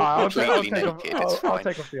while we're I'll completely take off, naked. It's I'll fine.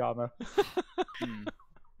 take off the armor. Hmm.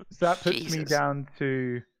 So that puts me Jesus. down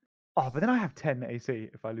to. Oh, but then I have 10 AC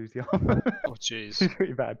if I lose the armor. Oh, jeez. It's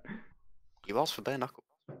pretty bad. You asked for bare knuckle.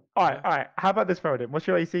 All right. How about this, Froden? What's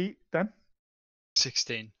your AC, Dan?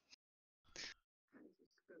 16.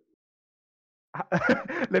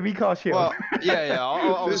 Let me cast shield. Well, yeah.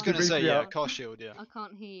 I was To going to boost say, me yeah, up. cast shield, yeah. I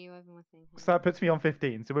can't hear you over my thing. So that puts me on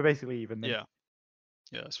 15. So we're basically even then. Yeah.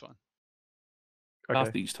 Yeah, that's fine. Okay.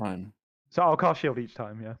 Last each time. So I'll cast shield each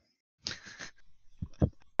time, yeah.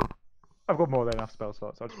 I've got more than enough spell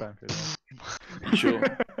slots. I'll just burn through them. Sure.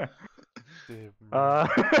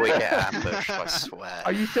 We get ambushed, I swear.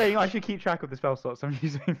 Are you saying I should keep track of the spell slots I'm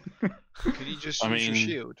using? Can you just I use your mean-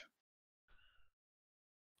 shield?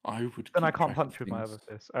 I would. Then I keep can't track punch of with my things. other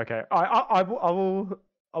fist. Okay. I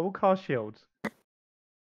will cast shield.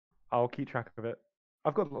 I'll keep track of it.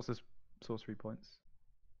 I've got lots of sorcery points.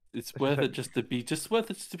 It's I worth should it just to be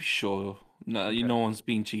sure. No, Okay. no one's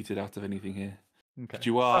being cheated out of anything here. Okay. But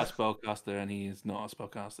you are a spellcaster, and he is not a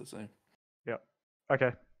spellcaster. So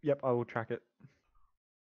Okay. Yep, I will track it.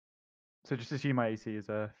 So just assume my AC is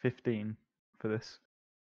 15 for this.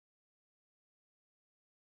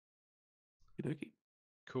 okey-dokey.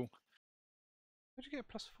 Cool. How'd you get a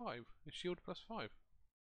 +5? Is shield +5?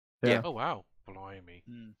 Yeah. Oh wow, blimey.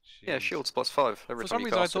 Hmm. Yeah, Jeez. shield's +5 every For time some you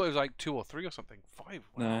reason I cast thought it. it was like 2 or 3 or something. 5.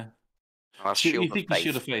 Wow. No. That's You shield think of you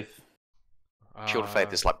Shield of faith. Faith? Shield of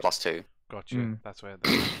faith is like +2. Gotcha. Mm. That's where the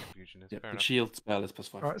confusion is. Yep, Fair the enough. shield spell is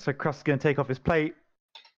 +5. Alright, so Krust's gonna take off his plate,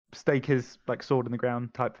 stake his like sword in the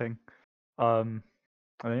ground type thing. And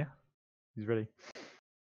then, yeah, he's ready.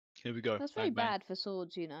 Here we go. That's very Bang, bang. bad for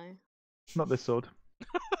swords, you know. Not this sword.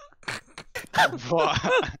 What?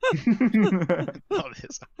 Not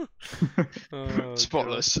this. Oh,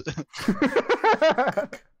 Spotless.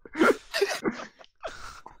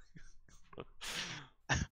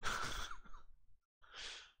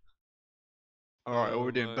 Alright, are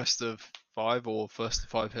we doing my. best of 5 or first to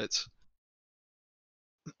 5 hits?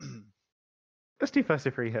 Let's do first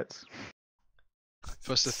to 3 hits.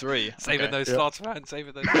 First to 3. Saving okay. those Yeah. slots, man.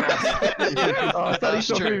 Saving those slots. Oh, That's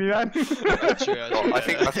not true. me, man. That's true, that's Well, true,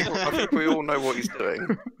 I think we all know what he's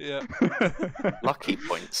doing. yeah. Lucky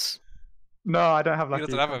points. No, I don't have He lucky,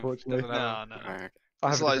 doesn't have 'em. unfortunately. Doesn't have No. Okay. I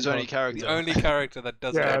It's have a like his different only card. character. The only character that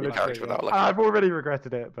doesn't Yeah, have every luck. character literally, without yeah. lucky. I've already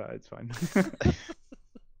regretted it, but it's fine.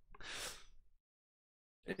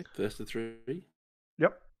 Okay, first to 3.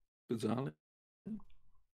 Yep. Bizarrely.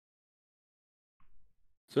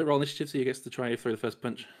 So roll initiative, so he gets to try and throw the first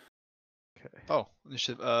punch. Okay. Oh,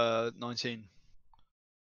 initiative 19.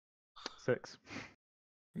 6.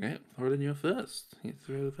 Okay, Thoradin, you're first. You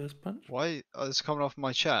throw the first punch. Why? Oh, it's coming off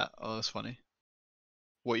my chat. Oh, that's funny.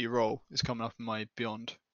 what you roll is coming up in my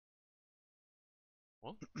beyond.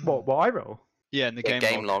 What? What I roll? Yeah, in the Yeah,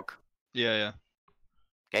 game, game log. log. Yeah, yeah.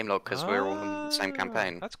 Game log, because we're all in the same Ah,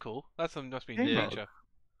 campaign. That's cool. That's must be Game in log? future.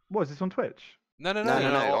 What is this on Twitch? No, No, in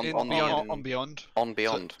on Beyond. On beyond. On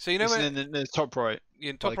Beyond. So you know It's where in the top right.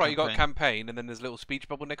 in by top the right you got campaign. campaign, and then there's a little speech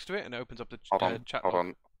bubble next to it, and it opens up the chat Hold log.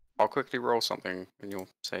 on. I'll quickly roll something, and you'll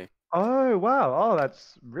see. Oh wow! Oh,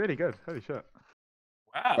 that's really good. Holy shit!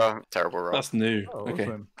 Wow. Terrible roll. That's new. Oh, Okay.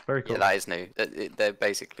 awesome. Very cool. Yeah, that is new. They're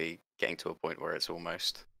basically getting to a point where it's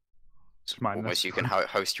almost Madness. you can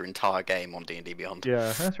host your entire game on D&D Beyond.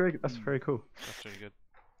 Yeah, that's very cool. That's really good.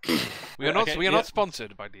 We are not. Okay, we are yeah. not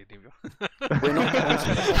sponsored by D&D. We're not.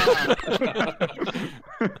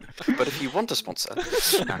 But if you want to sponsor,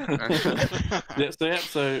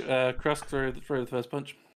 So Krusk throw the first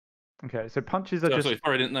punch. Okay, so punches are Oh, just.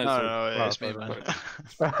 sorry, I didn't know. No, sorry. no, it's me,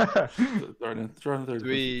 sorry, man. Throw in the Do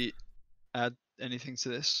we add anything to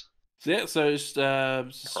this? So yeah, so it's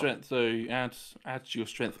strength. So you add to your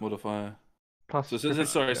strength modifier. Plus, So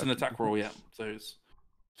sorry, it's an attack roll. Yeah, so it's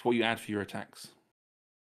what you add for your attacks.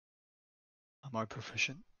 Am I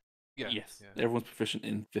proficient? Yeah. Yes, Yeah. everyone's proficient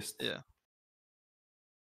in fist. Yeah.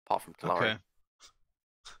 apart from Talari. Okay.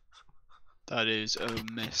 That is a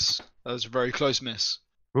miss. That was a very close miss.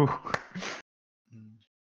 Ooh. Mm,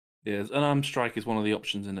 Yes, unarmed strike is one of the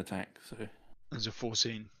options in attack. So That's a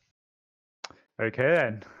 14. Okay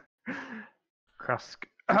then. Krusk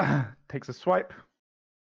takes a swipe.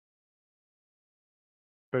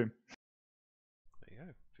 Boom. There you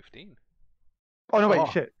go. 15. Oh no, wait, Oh.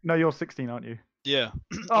 shit. No, you're 16, aren't you? Yeah.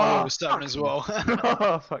 Oh, Oh, stamina as well.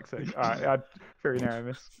 Oh, fuck's sake. Alright, I had very narrow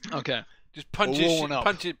miss. Okay. Just warming up.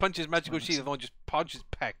 punches magical Minus shield, and just punches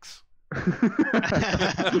pecs.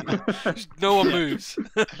 Okay. Just no one moves.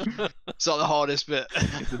 It's not the hardest bit.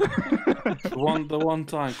 the one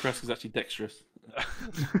time Krusk is actually dexterous.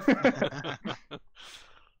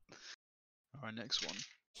 Alright, next one.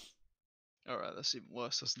 Alright, that's even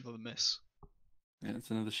worse. That's another miss. Yeah,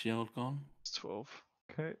 it's another shield gone. It's 12.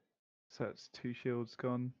 Okay, so it's 2 shields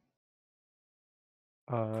gone.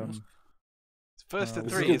 It's first to This is This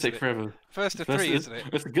is three, gonna isn't take it? forever. First to First three, is- isn't it?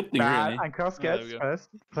 That's a good thing, Nah, really. and Krusk There gets we go.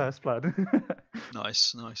 first blood.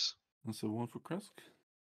 Nice, nice. That's a 1 for Krusk.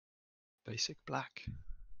 Basic black.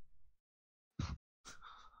 Don't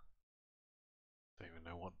even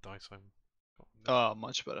know what dice I'm. Oh,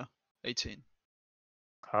 much better. 18.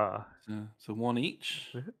 Ah, So 1 each.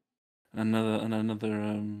 Is it? Another okay,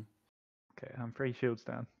 I'm 3 shields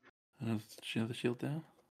down. another shield down.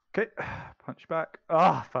 Okay, punch back.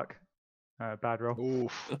 Ah, fuck. Bad roll.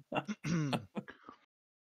 Oof.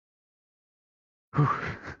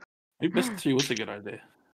 Maybe best 2 was a good idea.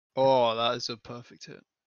 Oh, that is a perfect hit.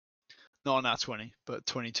 Not on that 20, but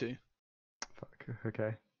 22. Fuck,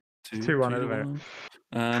 okay. 2 2-1 to at the moment.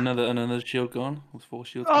 1. Another shield gone. With 4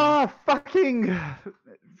 shields gone. Oh, fucking!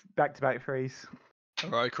 Back-to-back threes.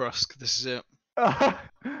 Alright, Krusk, this is it. Ah,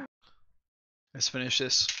 Let's finish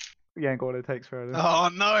this. you ain't got what it takes for it. Oh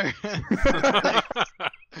no!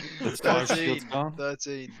 That's 5 shields 13. gone.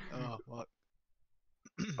 13. Oh, fuck.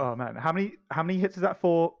 Oh man, how many hits is that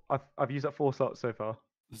for? I've used up 4 slots so far.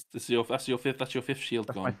 That's your fifth shield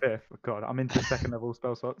That's gone. my 5th. Oh, God, I'm into second level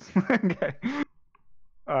spell slots. Okay.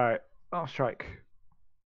 Alright. Oh, strike.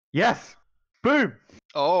 Yes! Boom!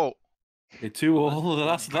 Oh, Okay, 2 all. The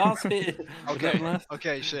last hit. okay. Last.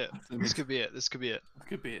 Okay, shit. This could be it. This could be it.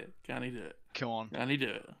 Could be it. Can he do it? Come on. Can he do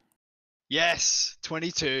it? Yes!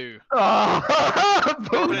 22. Oh, Got him.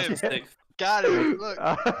 bullshit. Sixth. Got it. Look.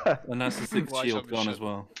 And that's the 6th Why shield gone championship? as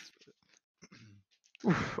well.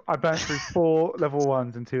 Oof, I bounced through 4 level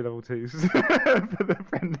 1s and 2 level 2s for the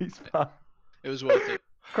friendly spell. It was worth it.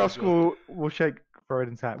 Krusk will shake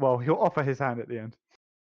Thoradin's hand. Well, he'll offer his hand at the end.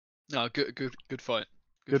 No, good fight.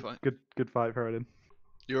 Good fight. Good fight, Thoradin.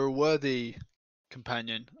 You're a worthy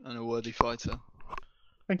companion and a worthy fighter.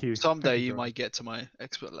 Thank you. Someday Thank you Thoradin. might get to my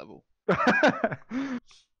expert level.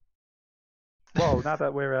 Well, now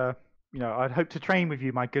that we're, I'd hope to train with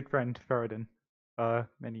you, my good friend Thoradin,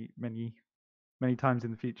 many times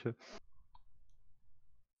in the future.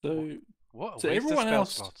 So, What? So A waste of everyone spell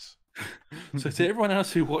else- slots. so to everyone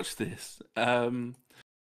else who watched this, you're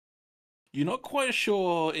not quite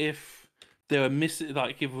sure if they were missing,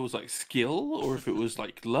 like if it was like skill or if it was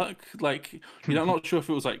like luck. Like you're not sure if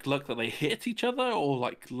it was like luck that they hit each other or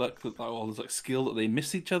like luck that, or there's like skill that they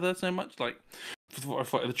miss each other so much. Like for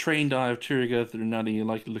the trained eye of Turygurtha and Nadia, you're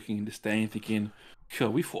like looking in disdain, thinking,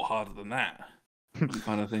 "God, we fought harder than that,"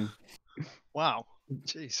 kind of thing. Wow.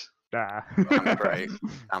 Jeez. Nah. I'm great.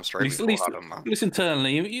 I'm straight. At least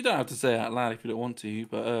internally, you don't have to say it out loud if you don't want to,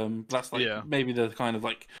 but that's like Yeah. maybe the kind of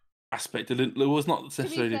like aspect. It was not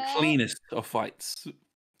necessarily the fair- cleanest of fights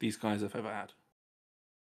these guys have ever had.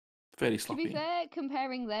 Fairly To sloppy. be fair,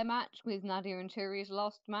 comparing their match with Nadia and Turi's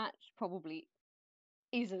last match probably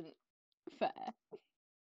isn't fair.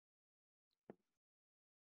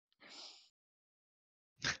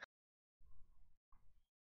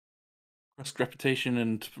 Krusk's reputation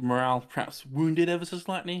and morale perhaps wounded ever so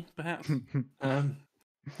slightly, perhaps.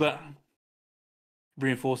 But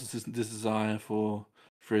reinforces his desire for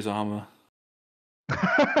his armor.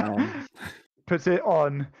 Puts it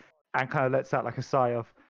on and kind of lets out like a sigh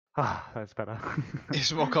of, that's better.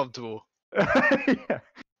 It's more comfortable. Yeah.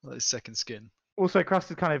 Like his second skin. Also, Krusk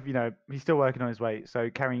is kind of, he's still working on his weight, so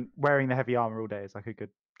wearing the heavy armor all day is like a good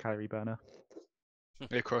calorie burner.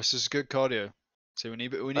 Yeah, Cross is good cardio. So we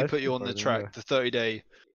need to That's put you true, on the Thoradin, track, yeah. the 30-day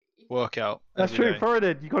workout. That's every true, day.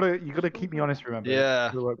 Thoradin. You gotta keep me honest. Remember, Yeah.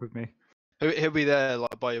 You gotta work with me. He'll be there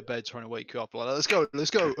like by your bed trying to wake you up. Like, let's go.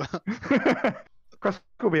 Krusk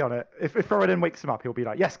will be on it. If Thoradin wakes him up, he'll be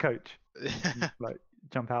like, "Yes, coach." Like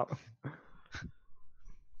jump out.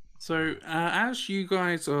 So, as you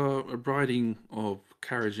guys are riding or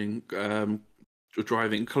carriaging, or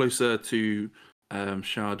driving closer to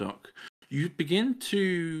Shardok, you begin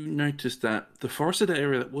to notice that the forested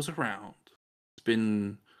area that was around has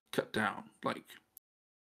been cut down. Like,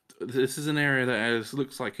 this is an area that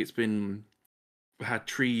looks like it's been had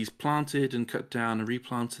trees planted and cut down and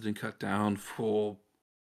replanted and cut down for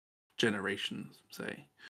generations, say.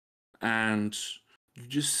 And you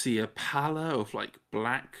just see a pallor of like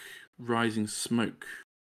black rising smoke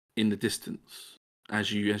in the distance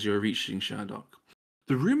as you're reaching Shardok.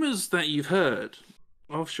 The rumors that you've heard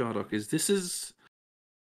of Shardok is this is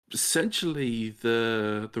essentially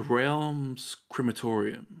the realm's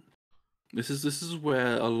crematorium. This is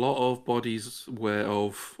where a lot of bodies were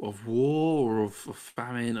of war or of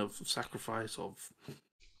famine, of sacrifice,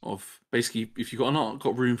 of basically if you've not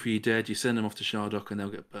got room for your dead, you send them off to Shardok and they'll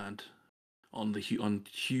get burned on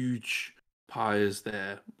huge pyres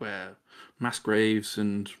there, where mass graves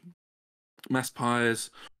and mass pyres,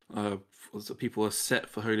 people are set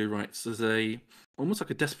for holy rites. There's almost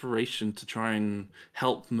like a desperation to try and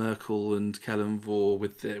help Merkel and Kellenvor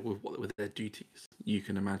with their duties. You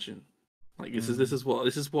can imagine. Like this is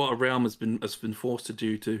what a realm has been forced to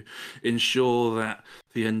do to ensure that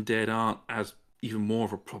the undead aren't as even more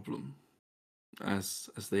of a problem as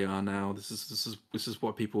they are now. This is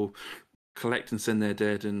what people collect and send their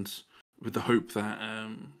dead, and with the hope that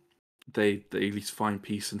they at least find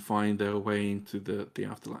peace and find their way into the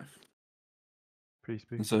afterlife. Pretty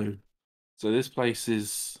spooky. And so this place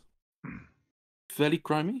is fairly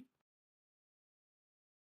grimy.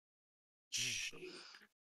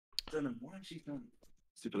 Don't know why she's done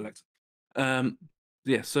stupid Alexa.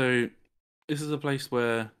 Yeah, so this is a place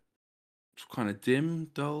where it's kind of dim,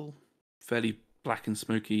 dull, fairly black and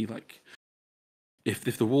smoky. Like if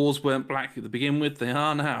the walls weren't black to begin with, they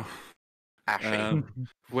are now. Ashy.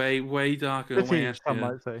 Way darker and way Pretty, some ashier.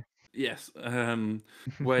 might say. Yes,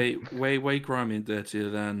 way grimy and dirtier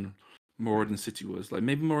than Moradin City was. Like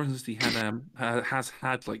maybe Moradin City has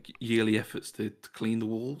had like yearly efforts to clean the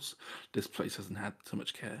walls. This place hasn't had so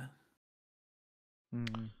much care.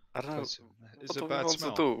 I don't know. Is What it do a we bad want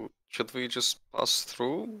smell? to do? Should we just pass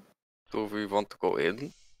through? Do we want to go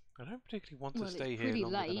in? I don't particularly want Well, to it's stay here pretty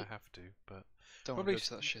longer than I late. have to, but Don't Probably want to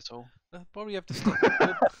go to that shithole. probably have to stay.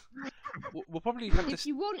 We'll probably have to. If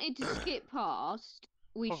you wanted to skip past,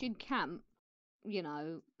 we Oh. should camp,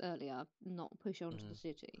 earlier, not push on to the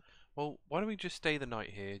city. Well, why don't we just stay the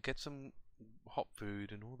night here, get some hot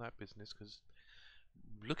food and all that business? Because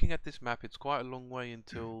looking at this map, it's quite a long way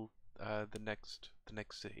until the next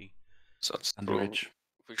city. So that's And the true. ridge.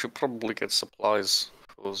 We should probably get supplies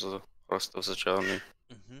for the rest of the journey.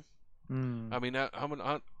 I mean,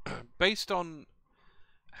 based on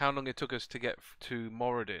how long it took us to get to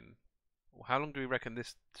Moradin, how long do we reckon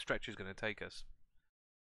this stretch is going to take us?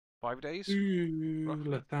 5 days? Ooh,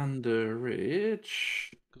 roughly? Lathander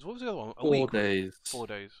Ridge. Because what was the other one? A 4 week. days. 4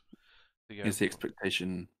 days. So, yeah, Is the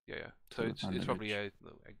expectation. Yeah. So for it's Lathander probably Ridge.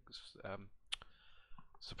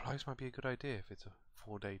 supplies might be a good idea if it's a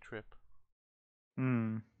 4-day trip.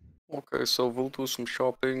 Okay, so we'll do some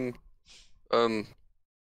shopping. Pay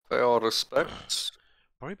our respects.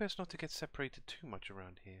 Probably best not to get separated too much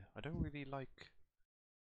around here. I don't really like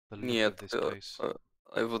the look Yeah, of this place.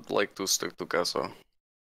 I would like to stick together.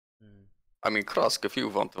 Mm. I mean, Krusk, if you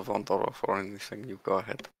want to wander off or anything, you go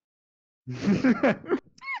ahead.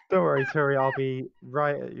 Don't worry, Turi. I'll be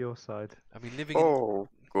right at your side. I mean, living in Oh,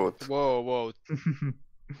 good. Whoa.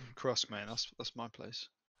 Cross, man. That's my place.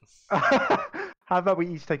 How about we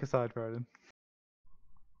each take a side, Ronan?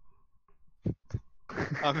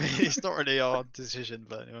 I mean, it's not really our decision,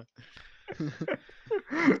 but anyway.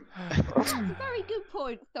 Very good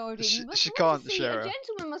point, Thoradin. She- You must she always can't accede- share A her.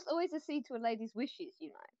 gentleman must always accede to a lady's wishes, you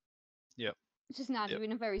know. Yep. It's just Nadia Yep.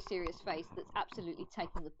 in a very serious face that's absolutely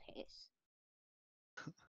taking the piss.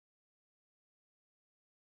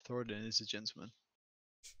 Thoradin is a gentleman.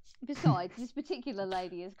 Besides, this particular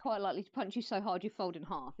lady is quite likely to punch you so hard you fold in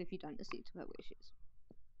half if you don't accede to her wishes.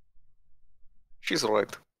 She's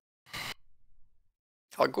right.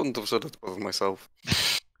 I couldn't have said it better myself.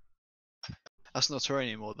 That's not her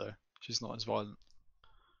anymore, though. She's not as violent.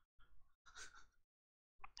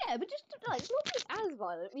 Yeah, but just like not be as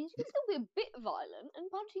violent means you can still be a bit violent, and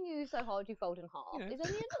punching you so hard you fold in half Yeah. is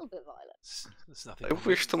only a little bit violent. There's nothing. I wrong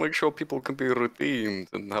wish with- to make sure people can be redeemed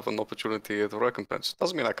and have an opportunity at recompense.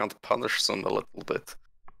 Doesn't mean I can't punish them a little bit.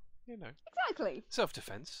 You know, Exactly.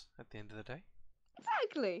 self-defense at the end of the day.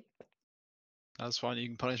 Exactly. That's fine. You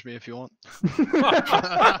can punish me if you want.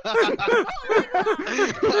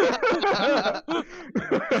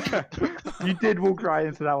 You did walk right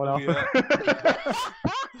into that one, Arthur.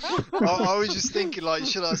 I was just thinking, like,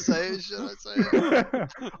 should I say it? Should I say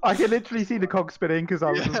it? I can literally see the cog spinning because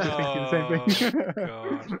I was also Yeah. thinking the same thing.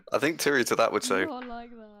 God. I think Tyri to that would say, Not like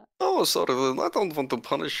that. "Oh, Sorcerer, I don't want to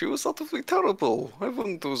punish you. That would be terrible. I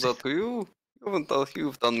wouldn't do that to you.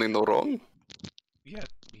 You've done me no wrong." Yet.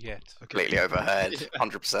 Okay. Completely overheard. Yeah.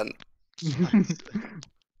 100%.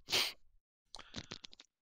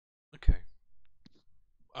 Okay.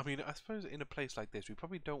 I mean, I suppose in a place like this, we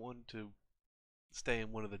probably don't want to stay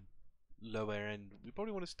in one of the lower end. We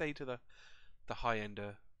probably want to stay to the high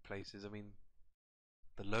ender places. I mean,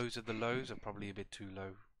 the lows of the lows are probably a bit too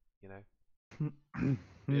low, you know.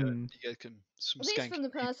 Yeah, Hmm. you get some This skanky from the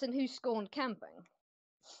people. person who scorned camping.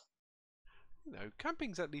 You know,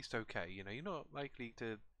 camping's at least okay. You know, you're not likely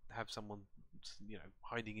to have someone, you know,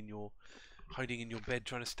 hiding in your bed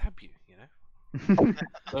trying to stab you. You know. Do you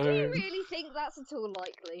So, really think that's at all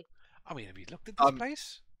likely? I mean, have you looked at this Um,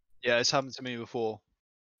 place? Yeah, it's happened to me before.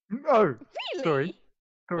 Oh, Really? Story.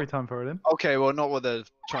 story time for it then. Okay, well, not where they're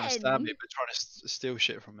trying to stab me, When? but trying to steal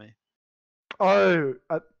shit from me. Oh,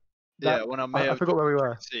 Yeah, That- when I may I have forgot where we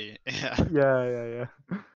were. See, yeah. Yeah.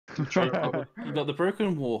 you got the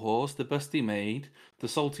broken warhorse, the busty maid, the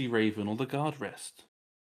salty raven, or the guard rest.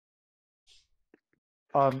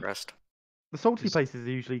 Rest. The salty Is- places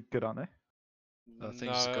are usually good, aren't they? I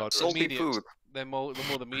think it's the guard Salty mediums. food. They're more the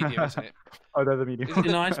more the medium, isn't it? Oh, they're the medium. Isn't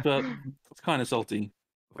It's nice, but it's kind of salty.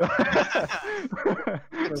 Can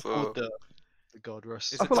So- afford the god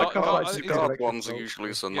rest. Is I it feel like guard- I like is the it- The guard guard extra ones are salt,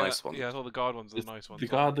 usually so- the Yeah, nice ones. yeah, all the guard ones are the nice ones. The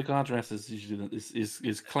guard rest is usually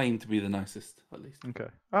is claimed to be the nicest, at least. Okay.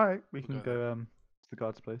 All right, we We'll can go there. go to the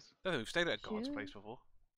guard's place. I don't know, we've stayed at a guard's Sure. place before.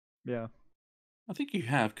 Yeah. I think you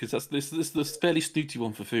have, because this is the fairly snooty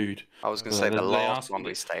one for food. I was going to Well, say the they last ask- one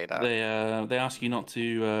we stayed at. They ask you not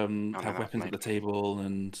to no, have weapons at the maybe. table,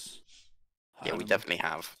 and Yeah, we um, definitely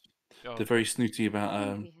have. Oh, they're very snooty about I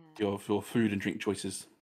think we have. your food and drink choices.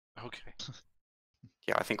 okay.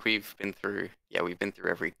 Yeah, I think we've been through. Yeah, we've been through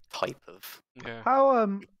every type of. Yeah.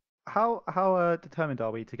 How determined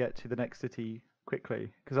are we to get to the next city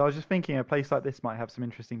quickly? Because I was just thinking a place like this might have some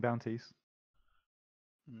interesting bounties.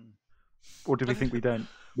 Hmm. Or do we think we don't?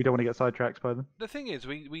 We don't want to get sidetracked by them. The thing is,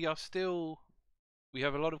 we are still. We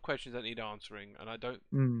have a lot of questions that need answering, and I don't.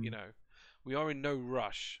 Mm. You know, we are in no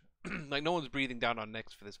rush. Like no one's breathing down our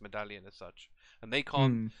necks for this medallion as such, and they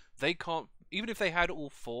can't. Mm. They can't. Even if they had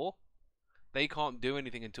all four, they can't do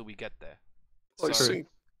anything until we get there. I So- think.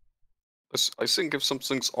 I think if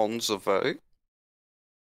something's on the way,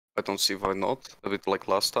 I don't see why not. A bit like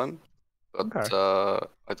last time, but Okay.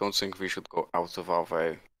 I don't think we should go out of our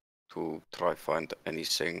way to try find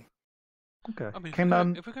anything. Okay. I mean,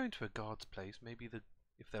 Can if we're going to a guard's place, maybe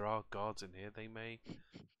if there are guards in here, they may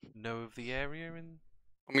know of the area, and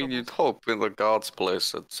I mean, you'd hope in the guard's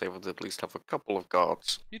place that they would at least have a couple of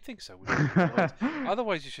guards. you'd think so. Wouldn't you?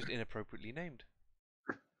 Otherwise, it's just inappropriately named.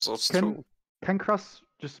 That's Can- true. Can Krusk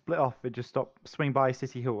just split off and just swing by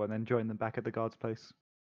City Hall and then join them back at the guard's place?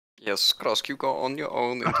 Yes, Krusk, you go on your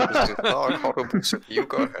own into this dark, horrible city. You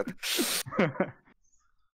go ahead. It's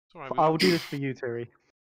all right. I will do this for you, Terry.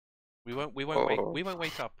 We won't wait. Oh. We won't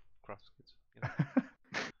wait up, Krusk. It's, you know.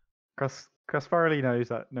 Krusk thoroughly knows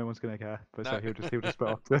that no one's going to care, but so No. he'll just split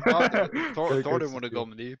off. Thor didn't want to go on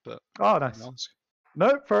with you, but Oh, I nice. didn't ask.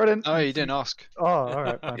 No, throw it in. No, you didn't ask. Oh, all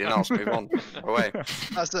right. Fine. You didn't ask me one. Away.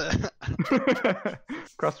 That's it.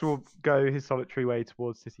 Krusk will go his solitary way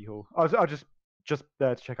towards City Hall. I'll just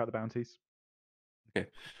there to check out the bounties.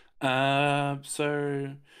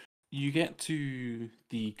 So you get to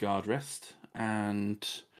the guard rest, and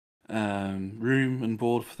room and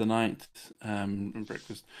board for the night, and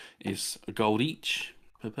breakfast is a gold each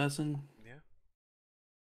per person.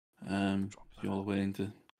 Yeah. Drop If you're willing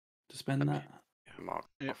to spend Okay. that. Mark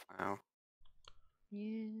Yep. off now.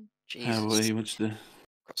 Yeah. How Jesus, you much the?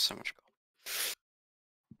 got so much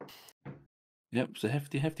gold. Yep, it's a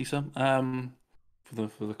hefty sum. For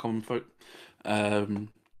the common folk. And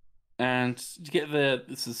you get there.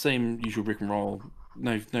 It's the same usual brick and roll.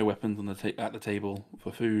 No weapons on the at the table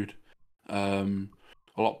for food. A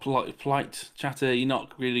lot of polite chatter. You're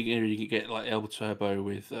not really going to get like elbow to elbow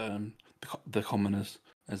with the commoners,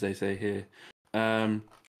 as they say here. The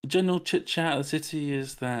general chit chat of the city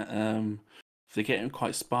is that they're getting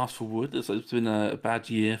quite sparse for wood. It's been a bad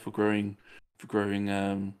year for growing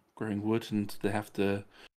wood, and they have to.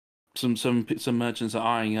 Some merchants are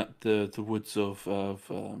eyeing up the woods of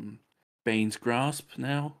Bane's Grasp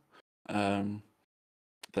now.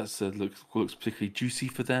 That's looks particularly juicy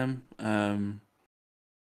for them.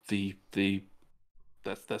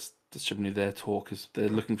 That's generally their talk, is they're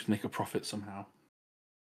looking to make a profit somehow.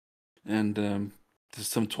 And there's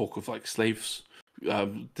some talk of like slaves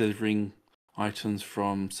delivering items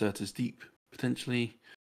from Certus Deep potentially.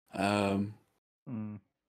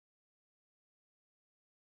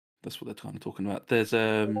 That's what they're kind of talking about. There's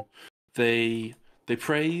they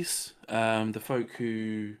praise the folk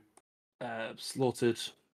who slaughtered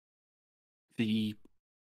the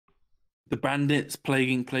bandits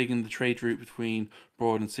plaguing the trade route between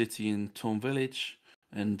Broad and City and Torn Village,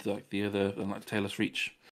 and like the other, and like Taylor's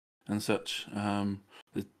Reach and such.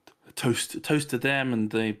 The toast to them,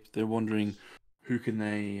 and they're wondering who can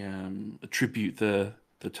they attribute the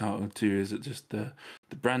title to. Is it just the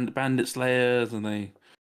bandit slayers, and they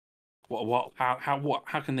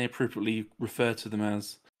how can they appropriately refer to them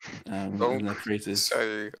as in Don't their phrases?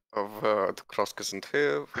 say a word. Krusk isn't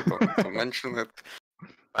here. We don't need to mention it.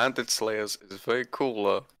 Bandit Slayers is way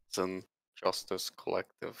cooler than Justice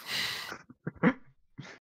Collective.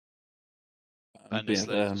 Bandit Yeah,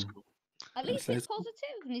 Slayers is cool. At least Slayers it's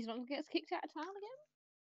positive, and he's not going to get us kicked out of town again.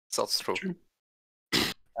 That's true. True.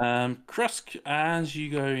 Krusk, as you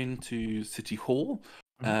go into City Hall,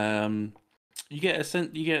 you get a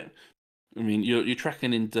sense. I mean, you're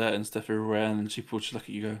tracking in dirt and stuff everywhere, and people just look at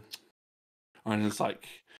you, go, and it's like,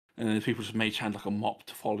 and then people just mage hand like a mop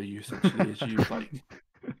to follow you essentially as you like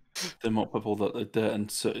the mop up all the dirt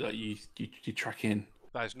and so like you track in.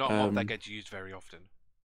 That is not a mob that gets used very often,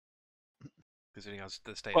 considering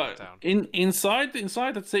the state of But the town. inside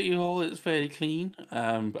the City Hall, it's fairly clean.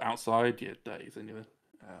 But outside, yeah, days anyway.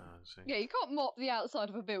 I see. Yeah, you can't mop the outside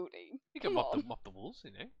of a building. You can Come mop on. the walls,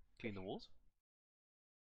 clean the walls.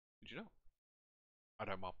 Did you know? I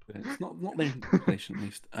don't mop. It's not the population at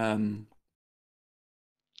least. And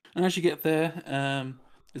as you get there,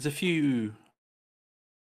 there's a few.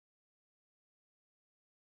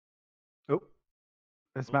 Oh,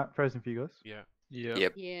 is Matt frozen for you guys? Yeah. Yeah.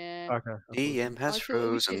 Yep. Yeah. Okay. EM I has thought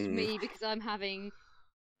it was just frozen. me because I'm having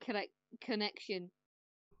connection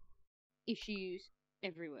issues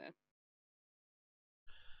everywhere.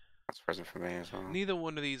 That's present for me as well. Neither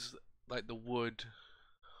one of these, like the wood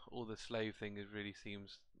or the slave thing, really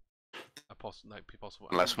seems possible.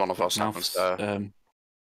 Unless one of us happens to.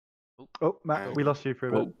 Oh, Matt, we lost you for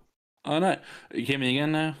a bit. Oh no! You hear me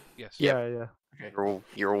again now? Yes. Yep. Yeah. Okay.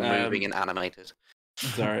 You're all moving and animated.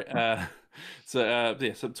 Sorry.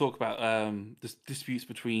 So talk about disputes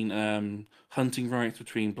between hunting rights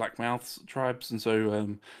between Blackmouth tribes, and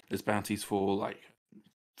so there's bounties for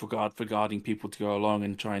guarding people to go along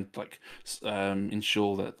and try and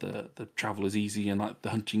ensure that the travel is easy and like the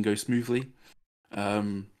hunting goes smoothly.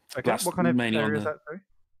 Okay. That's What kind of mainly area on is that? Sorry.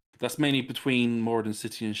 That's mainly between Moradin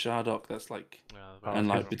City and Shardok. That's like and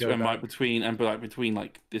like between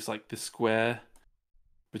this square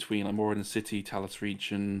between like Moradin City, Talos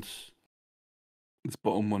Reach, and this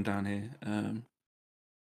bottom one down here.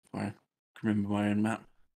 I can remember my own map.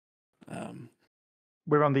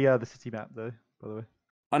 We're on the city map though, by the way.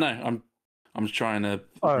 I know. I'm just trying to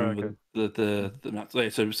remember the map.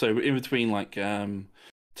 So in between like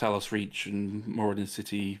Talos Reach and Moradin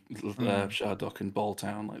City, Shardok and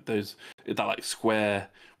Boltown, like that like square,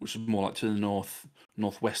 which is more like to the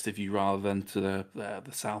northwest of you rather than to the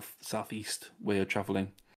southeast where you're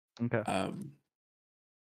traveling. Okay.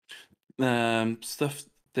 Stuff.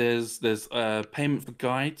 There's payment for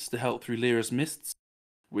guides to help through Lyra's Mists,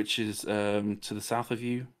 which is to the south of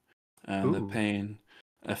you. They're paying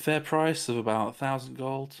a fair price of about 1,000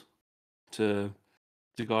 gold to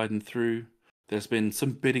guide them through. There's been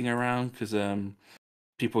some bidding around because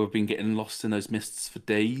people have been getting lost in those mists for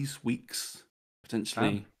days, weeks,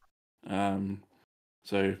 potentially.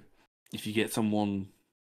 So if you get someone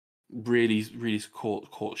really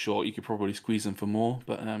caught short, you could probably squeeze them for more.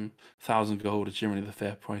 But 1,000 gold is generally the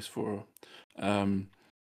fair price for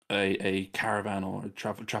a caravan or a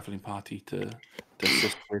traveling party to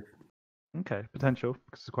assist with. Okay, potential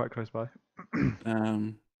because it's quite close by.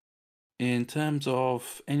 In terms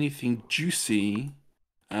of anything juicy,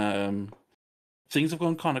 things have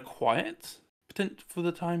gone kind of quiet for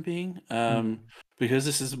the time being. Because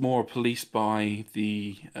this is more policed by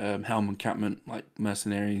the Helm encampment, like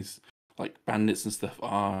mercenaries, like bandits and stuff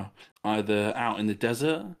are either out in the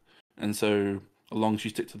desert, and so as long as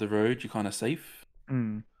you stick to the road, you're kind of safe,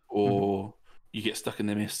 or you get stuck in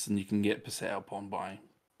the mist and you can get beset upon by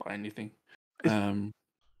anything.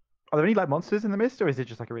 Are there any like monsters in the mist, or is it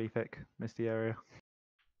just like a really thick misty area?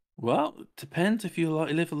 Well, it depends if you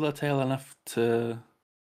live a little tail enough to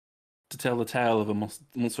tell the tale of a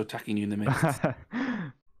monster attacking you in the mist.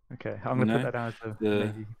 Okay, I'm gonna put that down as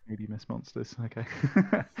maybe mist monsters. Okay.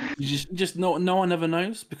 You just no one ever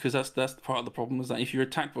knows, because that's part of the problem, is that if you're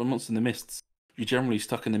attacked by a monster in the mists, you're generally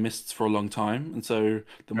stuck in the mists for a long time, and so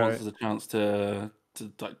the monster's a chance to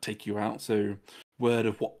like take you out. So word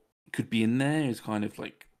of what could be in there is kind of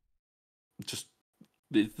like just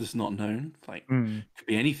it's not known. Like could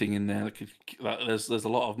be anything in there. Like there's a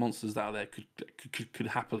lot of monsters out there could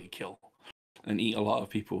happily kill and eat a lot of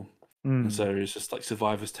people. And so it's just like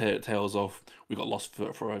survivors' tales of we got lost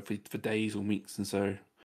for days or weeks, and so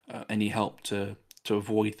any help to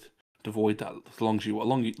avoid that. The longer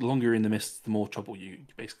you're in the mist, the more trouble you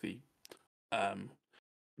basically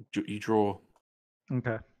you draw.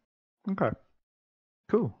 Okay.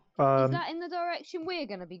 Cool. Is that in the direction we're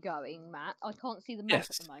going to be going, Matt? I can't see the map at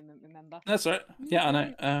the moment. Remember? That's right. Yeah, I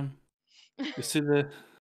know.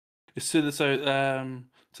 So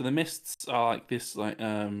the mists are like this, like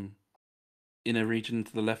in a region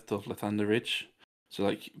to the left of Lathander Ridge. So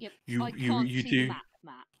like you do. The map,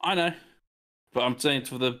 Matt. I know, but I'm saying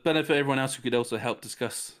for the benefit of everyone else who could also help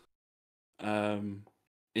discuss in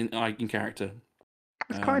character.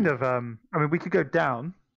 It's kind of I mean, we could go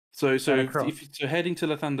down. So heading to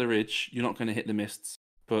Lathander Ridge, you're not going to hit the mists.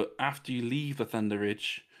 But after you leave Lathander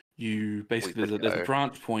Ridge, you basically there's a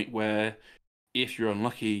branch point where, if you're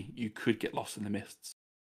unlucky, you could get lost in the mists.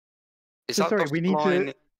 Is that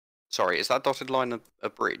dotted line a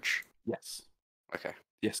bridge? Yes. Okay.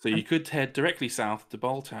 Yes, so you could head directly south to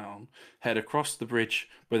Boltown, head across the bridge,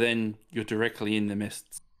 but then you're directly in the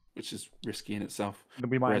mists, which is risky in itself. Then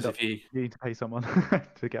we might end up needing to pay someone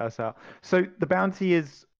to get us out. So the bounty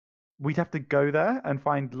is we'd have to go there and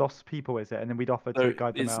find lost people, is it? And then we'd offer to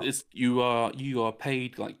guide them out. You are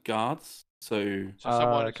paid like guards. So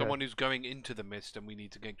someone who's going into the mist, and we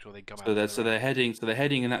need to make sure they come out. So they're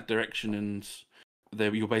heading in that direction, and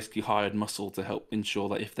you're basically hired muscle to help ensure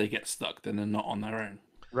that if they get stuck, then they're not on their own.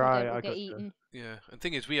 Right, I get got eaten. Yeah, and the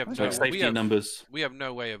thing is, we have numbers. We have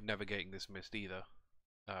no way of navigating this mist either.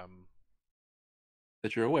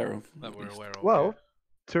 That you're aware of. That we're aware of. Well,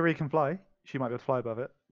 Turi can fly. She might be able to fly above it.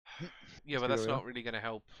 Yeah, but that's not really going to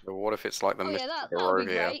help. But what if it's like the mist? Yeah, that'd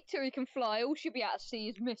be great. Turi can fly. All she'll be able to see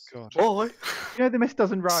is mist. Why? You know, the mist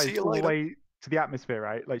doesn't rise all the way to the atmosphere,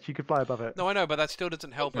 right? Like, she could fly above it. No, I know, but that still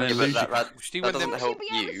doesn't help. Yeah, but that doesn't help She'll be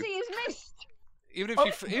able to see is mist. Even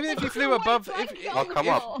if you flew above, I'll come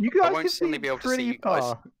up. You guys I won't suddenly be able to see you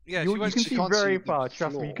guys. Yeah, you can see very far.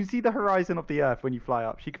 Trust me, you can see the horizon of the Earth when you fly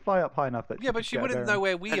up. She can fly up high enough that. Yeah, but she wouldn't know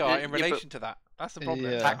where we are in relation to that. That's the problem.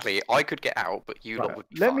 Yeah. Exactly. I could get out, but you lot would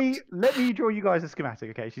be Let fucked. me draw you guys a schematic.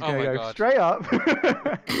 Okay, she's Oh going my to go God. straight up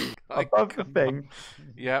above the thing.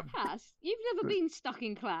 Yep. Haiss, you've never been stuck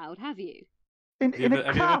in cloud, have you? In a Have you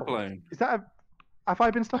ever cloud. flown? Is that have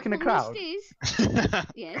I been stuck in a cloud? Mist is.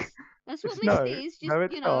 Yes, that's what mist is. Just no,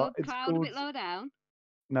 it's not. It's cloud a bit called- lower down.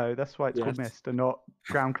 No, that's why it's called Yes. mist and not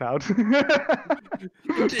ground cloud.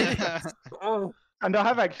 And I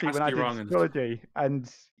have actually, Must when I be did wrong in- astrology, and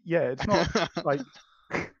yeah, it's not like.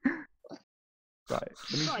 Right,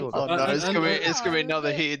 let me draw Oh that. no, it's gonna be No,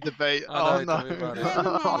 another but- heated debate. I Oh know, no. tell me about it. Never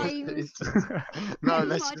mind. No, Never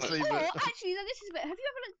let's mind. just leave Or, it. actually, no, this is a bit. Have you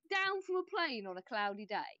ever looked down from a plane on a cloudy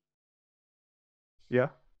day? Yeah.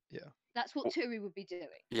 That's what Turi would be doing.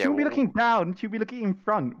 Yeah, She won't be well, looking down. She'll be looking in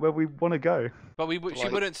front where we want to go. But she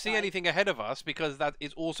Like- wouldn't see anything ahead of us because that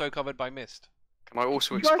is also covered by mist. Can I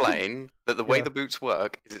also You guys are- explain that the way Yeah. the boots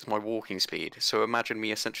work is it's my walking speed. So imagine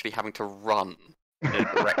me essentially having to run in a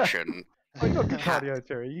direction. Oh, you got good cardio,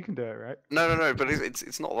 Terry. You can do it, right? No, but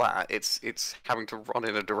it's not that. It's having to run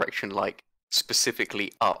in a direction like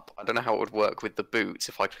specifically up. I don't know how it would work with the boots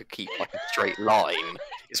if I could keep like a straight line.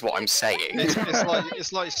 Is what I'm saying.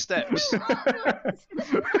 It's like steps. And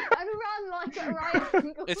run like at a right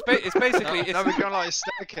angle. It's basically Now we're going like a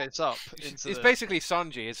staircase up it's into the... basically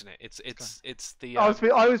Sanji, isn't it? It's the I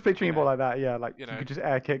was picturing you it more know, like that. Yeah, like you you know, could just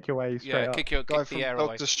air kick your way straight up. kick guy the from air away,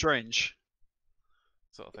 Doctor Strange.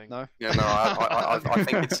 sort of thing. No? Yeah, no, I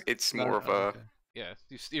think it's No? more of Oh, a. okay. Yeah,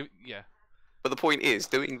 yeah. But the point is,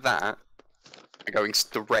 doing that, going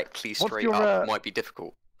directly What's straight your, up might be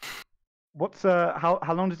difficult. What's how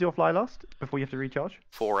long does your fly last before you have to recharge?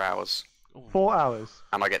 4 hours, Ooh. 4 hours.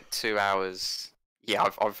 and I get 2 hours. Yeah,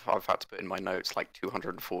 I've had to put in my notes like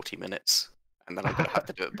 240 minutes, and then I'm gonna have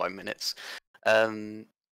to do it by minutes.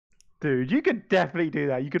 Dude, you could definitely do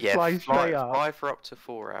that. You could Yeah, fly straight up. fly for up to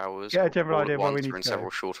 4 hours. Get a or general all idea at where we once need or in to go.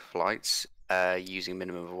 several shorter flights, using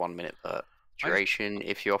minimum of 1 minute per duration.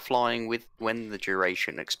 If you're flying when the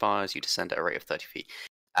duration expires, you descend at a rate of 30 feet.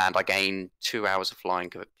 And I gain 2 hours of flying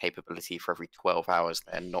capability for every 12 hours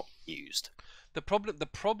they're not used. The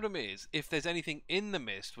problem is, if there's anything in the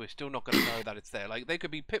mist, we're still not going to know that it's there. Like, they could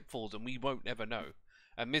be pitfalls, and we won't ever know.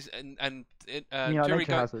 And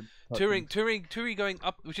Turi going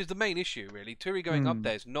up, which is the main issue, really. Turi going up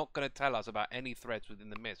there is not going to tell us about any threats within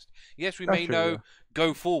the mist. Yes, we may know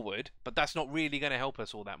go forward, but that's not really going to help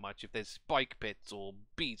us all that much if there's spike pits or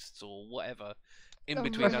beasts or whatever in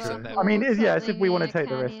between us and them. I mean, yes, if we want to take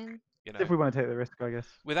the risk. You know, If we want to take the risk, I guess.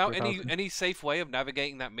 without any safe way of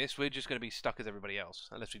navigating that mist, we're just going to be stuck as everybody else,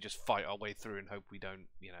 unless we just fight our way through and hope we don't,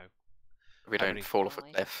 We don't fall off a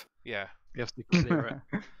cliff. Yeah, You have to clear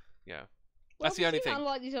it. yeah. That's the only thing.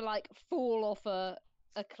 Unlikely to like fall off a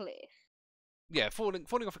cliff. Yeah, falling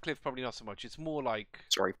off a cliff probably not so much. It's more like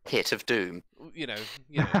Sorry, pit of doom. you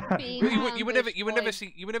would never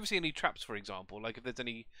see any traps, for example. Like if there's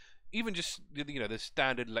any, even just the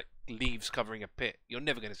standard like leaves covering a pit, you're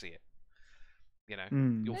never going to see it. It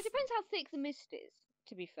depends how thick the mist is.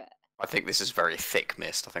 To be fair, I think this is very thick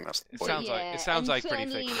mist. I think that's the point. It sounds like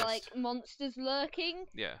pretty thick. Certainly, like monsters lurking.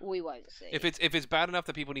 Yeah, we won't see. If it's bad enough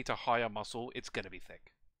that people need to hire muscle, it's going to be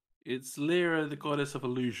thick. It's Lyra, the goddess of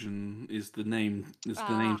illusion, is the name. Is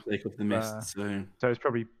the namesake of the mist. So it's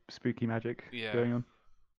probably spooky magic going on.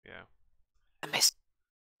 Yeah. The mist.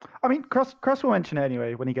 I mean, Krusk will mention it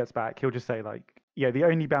anyway when he gets back. He'll just say like, "Yeah, the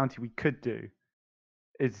only bounty we could do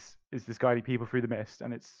is this guiding people through the mist,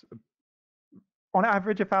 and it's on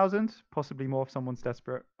average 1,000, possibly more if someone's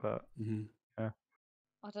desperate." But yeah,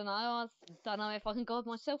 I don't know. I don't know if I can guide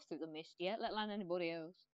myself through the mist yet, let alone anybody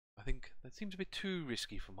else. I think that seems a bit too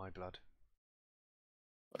risky for my blood.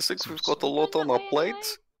 I think we've got a lot on our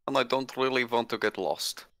plate, and I don't really want to get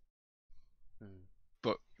lost.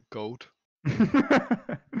 But gold.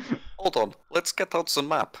 Hold on, let's get out the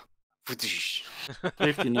map.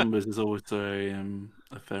 50 numbers is always a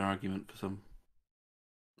fair argument for some.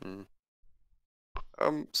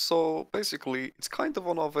 So basically, it's kind of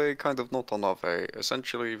on our way, kind of not on our way.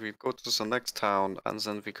 Essentially, we go to the next town, and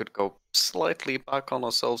then we could go slightly back on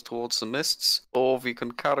ourselves towards the mists, or we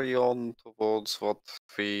can carry on towards what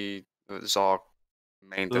is our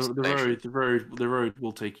main destination. The road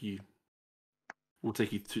will take you. Will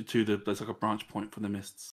take you to there's like a branch point for the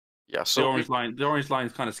mists. Yeah, so the orange line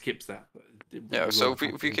kind of skips that. So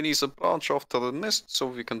we can either branch off to the mist, so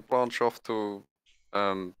we can branch off to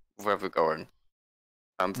where we're going.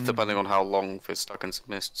 And depending on how long we're stuck in the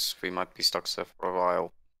mists, we might be stuck there for a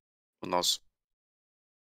while. Who knows?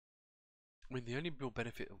 I mean, the only real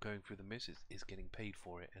benefit of going through the mist is getting paid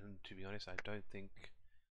for it. And to be honest, I don't think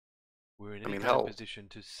we're in any kind of position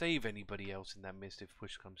to save anybody else in that mist if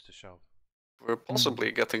push comes to shove. We're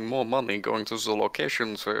possibly getting more money going to the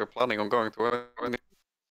locations we're planning on going to.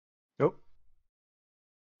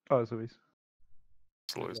 Oh, it's Louise.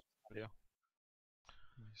 It's Louise.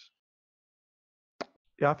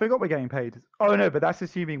 Yeah, I forgot we're getting paid. Oh no, but that's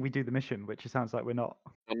assuming we do the mission, which it sounds like we're not.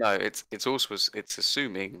 Well, no, it's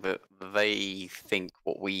assuming that they think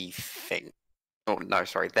what we think. Oh no,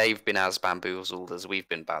 sorry, they've been as bamboozled as we've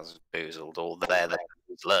been bamboozled, or they're the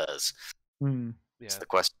bamboozlers. That's the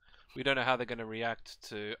question. We don't know how they're going to react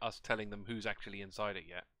to us telling them who's actually inside it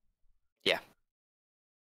yet. Yeah.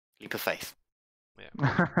 Leap of faith.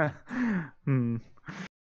 Yeah.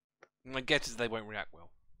 My guess is they won't react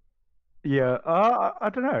well. Yeah, I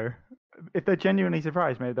don't know. If they're genuinely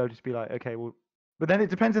surprised, maybe they'll just be like, okay, well... But then it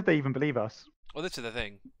depends if they even believe us. Well, this is the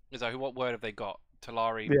thing. Is like, what word have they got?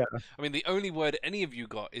 Talari? Yeah. I mean, the only word any of you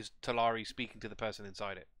got is Talari speaking to the person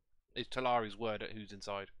inside it. It's Talari's word at who's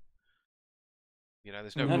inside. You know,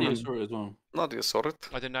 there's no... Nadia saw it as well. Nadia saw it.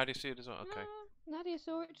 Oh, did Nadia see it as well? Okay. No, Nadia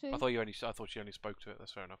saw it too. I thought she only spoke to it.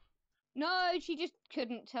 That's fair enough. No, she just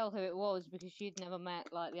couldn't tell who it was because she'd never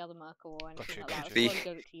met like the other Merkel or anything like that. The- So I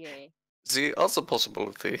gave it to you. The other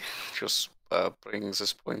possibility, just brings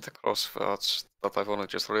this point across that I've only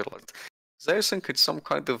just realized. they think it's some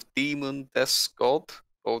kind of demon death god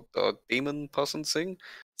or demon person thing.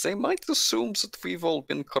 They might assume that we've all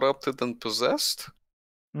been corrupted and possessed.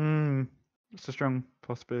 It's a strong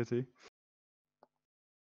possibility.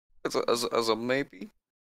 As a maybe.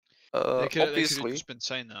 They could have Obviously, just been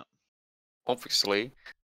saying that. obviously,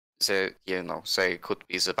 they they could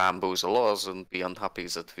be the bamboozlers and be unhappy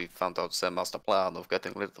that we found out their master plan of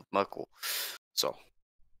getting rid of Merkel. So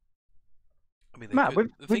I mean, Matt, the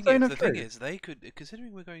with thing is, they could,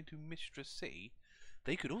 considering we're going to Mistress City,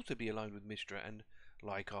 they could also be aligned with Mistra, and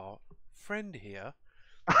like our friend here,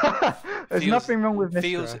 There's nothing wrong with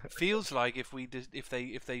Mistra. feels like if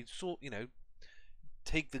they sort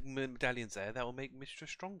take the medallions there, that will make Mistra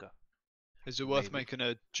stronger. Is it worth Maybe. making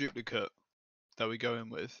a duplicate that we go in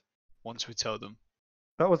with once we tell them?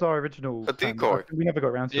 That was our original A plan, but decoy. we never got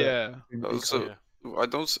around to Yeah. it. So- Yeah.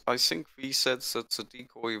 I think we said that the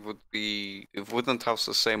decoy wouldn't have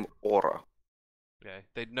the same aura. Yeah,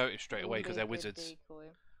 they'd notice straight away because they're Wouldn't be a wizards.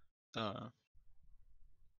 decoy.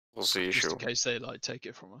 Was the Just issue. in case they like take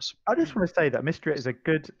it from us. I just want to say that Mistra is a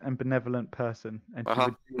good and benevolent person, and she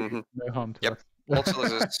would do mhm. no harm to Yep. us. Also,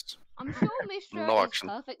 there's I'm sure Mistra No is action.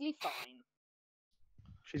 perfectly fine.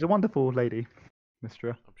 She's a wonderful lady,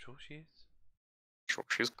 Mistra. I'm sure she is. sure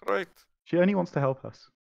she's great. She only wants to help us.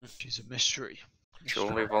 She's a mystery. She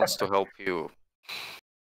only wants to help you.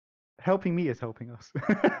 Helping me is helping us,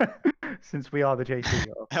 since we are the JC.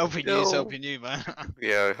 Helping you is No. helping you, man.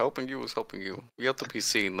 Yeah, helping you is helping you. We have to be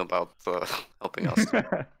seen about helping us.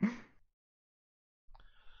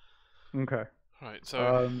 Okay. Right,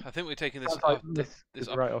 so Um, I think we're taking this Sounds like up. this this is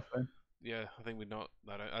up. right off then. Yeah, I think we're not.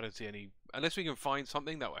 I don't see any unless we can find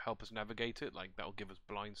something that will help us navigate it, like that will give us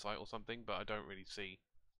blind sight or something. But I don't really see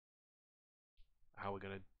how we're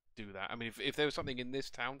gonna do that. I mean, if there was something in this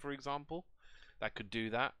town, for example, that could do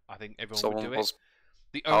that, I think everyone would Someone do it. was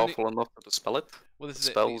The only powerful enough to dispel it. well, this is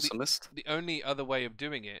it. Spells the mist. The only other way of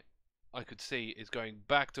doing it I could see is going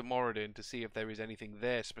back to Moradin to see if there is anything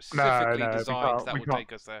there specifically we designed can't- that we will can't.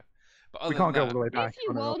 take us there. But We other can't than go all the that, way back. you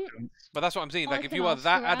on our want- options. but that's what I'm saying. I Like, if can you are ask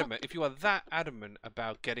that her out. adamant,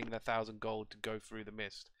 about getting the 1,000 gold to go through the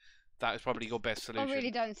mist, that is probably your best I solution.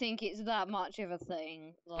 really don't think it's that much of a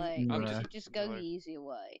thing. Like, I'm we just- should just go like- the easier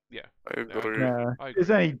way. I Yeah. agree. Yeah, I it's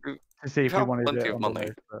agree. only to see if we have wanted plenty it of on the money.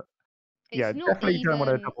 list, but It's yeah, not definitely even don't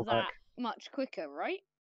want to double that back. much quicker, right?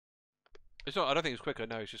 It's not. I don't think it's quicker.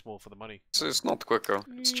 No, it's just more for the money. So it's not quicker.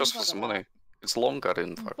 It's just for Bugger some money. that. It's longer,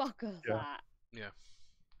 in fact. Bugger Yeah. that.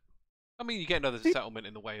 I mean, you get another settlement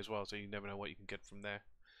in the way as well, so you never know what you can get from there.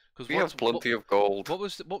 Because We have plenty of gold. What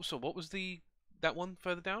was that one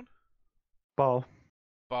further down? Ball.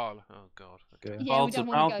 Baal. Oh God. Okay. Yeah. Yeah, Well, we the don't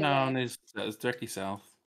want to go Town there. is directly south.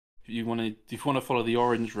 If you want to follow the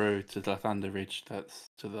orange road to the Thunder Ridge,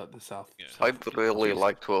 that's to the south. Yeah. I'd really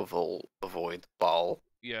like to avoid Baal.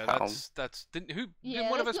 Yeah, Town. that's didn't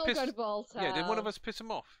Yeah, one of let's us not go piss? to Ball Yeah, did one of Town. us piss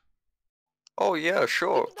him off? Oh yeah,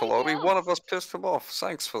 sure, did they Talari. One of us just? pissed him off.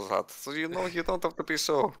 Thanks for that. So you don't have to be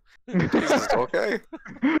so. Jesus, okay?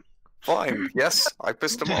 Fine. Yes, I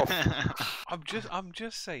pissed him off. I'm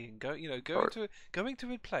just saying. Going Alright.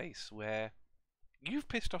 to a place where you've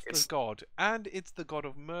pissed off the It's- god, and it's the god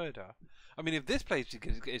of murder. I mean, if this place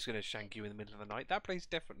is going to shank you in the middle of the night, that place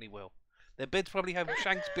definitely will. Their beds probably have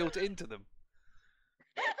shanks built into them.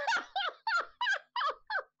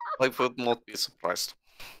 I would not be surprised.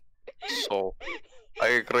 So, I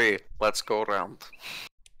agree. Let's go around.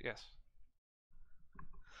 Yes.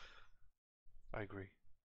 I agree.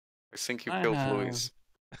 I think you I killed have- Louise.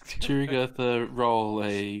 Turygurtha, roll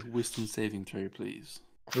a wisdom saving throw, please.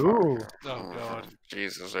 Ooh. Oh God.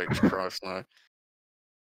 Jesus H. Christ, no. You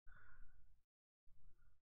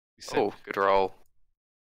said- Oh, good roll.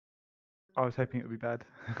 I was hoping it would be bad.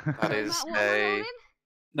 That is Matt, what am I a. rolling?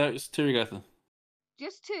 No, it's Turygurtha.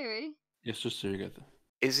 Just two. Yes, just Turygurtha.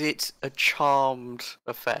 Is it a charmed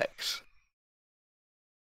effect?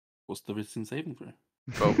 What's the wisdom saving throw?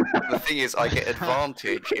 Well, the thing is, I get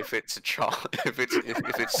advantage if it's a charm. If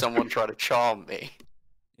it's someone trying to charm me.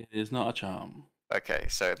 It is not a charm. Okay,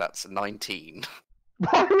 so that's 19.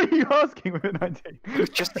 Why were you asking with a 19?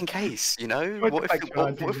 Just in case, you know. What What effect if, can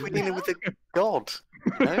I what if do? we're dealing with a god?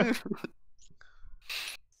 You know.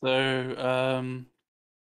 So,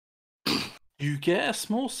 you get a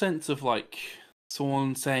small sense of like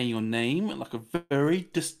someone saying your name at like a very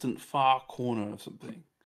distant, far corner of something.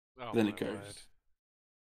 Oh, Then my it goes. word.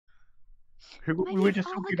 Who, Maybe we were it's just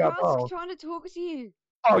Father talking about Krusk Ball. trying to talk to you.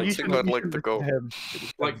 Oh, I you think should I'd like to go. him.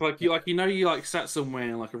 Like you like sat somewhere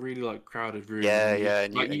in like a really like crowded room. Yeah, and you- yeah,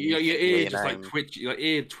 and Like you- your and you ear hear just like name. twitch, your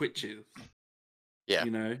ear twitches. Yeah.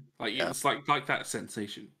 You know, like Yeah. it's like that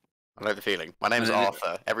sensation. I know the feeling. My name's And then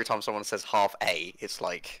Arthur. Every time someone says half A, it's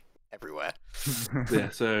like everywhere.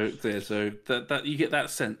 so that you get that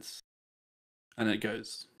sense, and it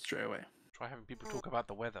goes straight away. Try having people talk about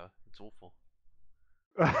the weather. It's awful.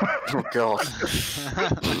 Oh god.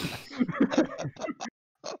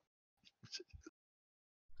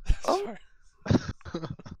 Sorry.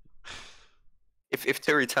 If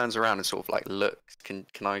Tiri turns around and sort of like looks, can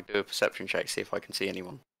I do a perception check, see if I can see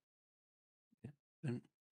anyone? Yeah.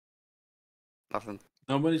 Nothing.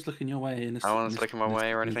 Nobody's looking your way. No one's looking my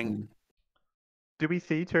way or anything? Do we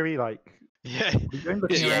see Turi like? Yeah. Are you going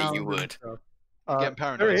looking Yeah, around you and would. stuff? You're getting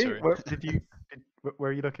paranoid, Turi, sorry. where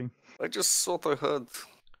are you looking? I just sort of heard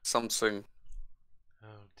something Oh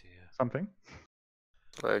dear. Something?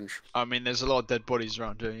 strange. I mean, there's a lot of dead bodies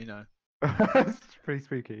around here, you know. It's pretty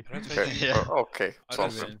spooky. I don't Okay. suppose you- Yeah. Okay. I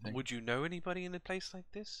don't Something. know, would you know anybody in a place like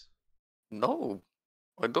this? No,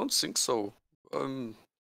 I don't think so.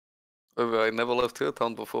 I never left here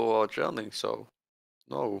town before our journey, so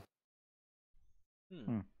no.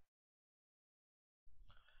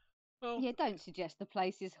 Well, Yeah, don't suggest the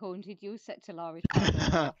place is haunted. You'll set Talari's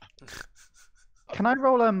father off. Can I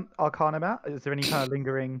roll Arcana out? Is there any kind of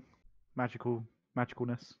lingering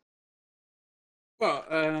magicalness? Well,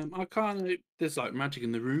 I can't. There's like magic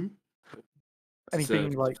in the room.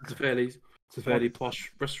 Anything like it's a fairly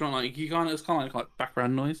posh restaurant. Like you can't. It's kind of like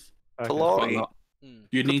background noise. okay. Talari,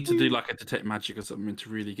 You need to do like a detect magic or something to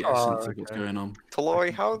really get a Oh, sense of what's okay. going on.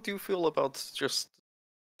 Talari, how do you feel about just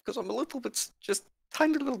because I'm a little bit just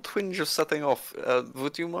tiny little twinge of setting off?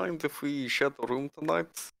 Would you mind if we shared the room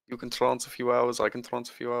tonight? You can trance a few hours. I can trance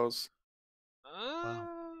a few hours.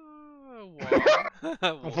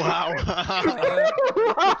 wow.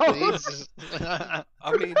 Wow. Jesus. I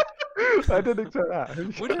mean, I didn't expect that.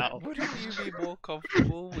 wouldn't you be more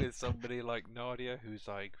comfortable with somebody like Nadia, who's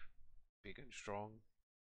like big and strong?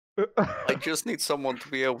 I just need someone to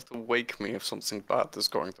be able to wake me if something bad is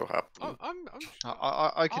going to happen.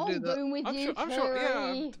 I can I'll do that. boom with I'm you, sure. I'm sure. Yeah,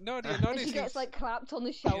 Terry. Nadia. And Nadia she seems. gets like clapped on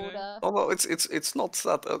the shoulder. No, it's not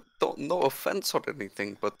that. No offense or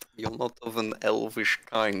anything, but you're not of an elvish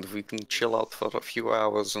kind. We can chill out for a few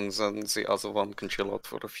hours, and then the other one can chill out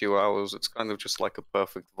for a few hours. It's kind of just like a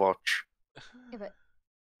perfect watch. Yeah, but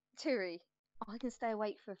Terry, I can stay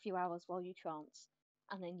awake for a few hours while you trance,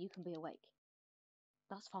 and then you can be awake.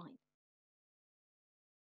 That's fine.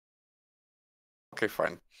 Okay,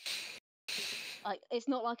 fine. Like, it's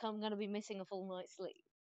not like I'm going to be missing a full night's sleep.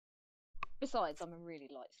 Besides, I'm a really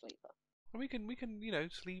light sleeper. We can,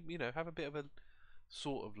 sleep. Have a bit of a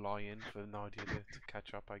sort of lie-in for Nadia to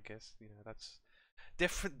catch up. I guess that's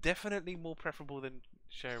definitely more preferable than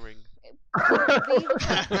sharing.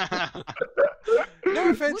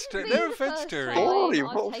 No offense, Terry. Holy,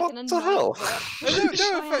 what the hell?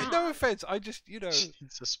 No offense. I just,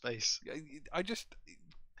 It's a space.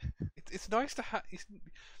 it's nice to have.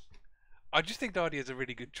 I just think Nadia is a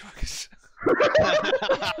really good choice.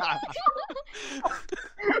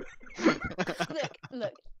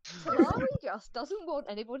 Look. Talari just doesn't want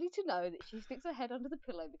anybody to know that she sticks her head under the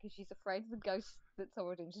pillow because she's afraid of the ghosts that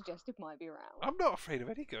Thoradin suggested might be around. I'm not afraid of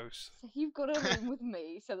any ghosts. So you've got to room with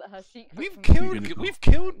me so that her secret. We've from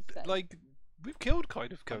killed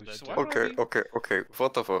kind of ghosts. Why Okay, don't we- okay,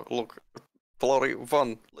 whatever. Look, Talari,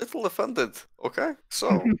 one little offended. Okay, so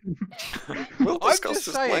we'll I'm discuss just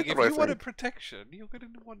this saying, later. if I you want a think. protection, you're going to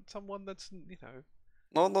want someone that's,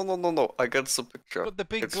 No. I get the picture. got the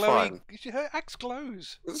big It's glowing. fine. Her axe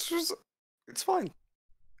glows. It's fine.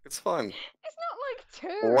 It's fine. It's not like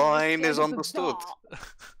two. Line is understood.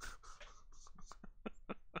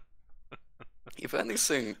 If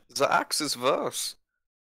anything, the axe is worse.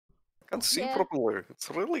 I can't see Yeah. properly. It's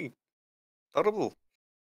really terrible.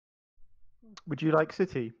 Would you like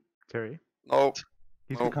City, Terry? No,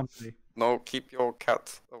 He's No. good company. no, keep your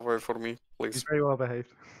cat away from me, He's please. very well behaved.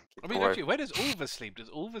 Keep I mean, away. actually, where does Ulva sleep? Does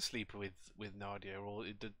Ulva sleep with Nadia, or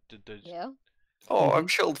does? Yeah. Oh, I'm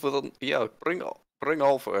chilled with an bring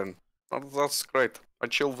Alva in. That's great. I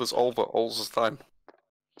chill with Alva all the time.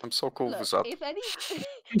 I'm so cool Look, with that. if any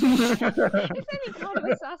kind of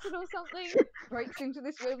assassin or something breaks into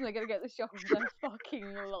this room, they're gonna get the shock of their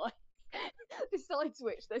fucking life. Besides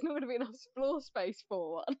which, there's not going to be enough floor space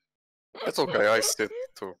for one. It's okay. I sit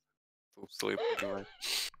to sleep anyway.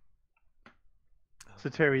 So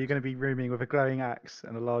Terry, you're going to be rooming with a glowing axe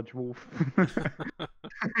and a large wolf.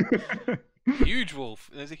 Huge wolf.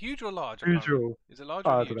 There's a huge or large? I can't Huge remember. wolf. Is it large I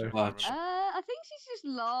or don't huge? know. I can't remember. I think she's just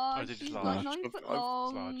large. is it just She's large? like 9 I've- foot I've-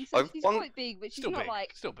 long, large. so I've she's won- quite big, but she's Still not big.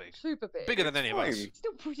 like Still big. super big. Bigger than It's any of us. fine.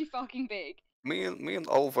 Still pretty fucking big. Me and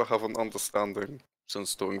Alva have an understanding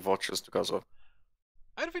since doing watches together.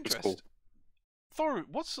 Out of It's interest, cool.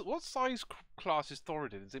 What size class is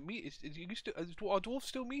Thoradin? Is it are dwarves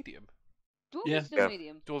still medium? Dwarf Yeah. is still Yeah.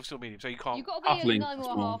 medium. Dwarves still medium, so you can't. You've got to be a Halfling gnome or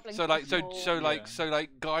a small. halfling. So to like be small. so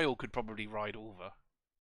like Guile could probably ride over.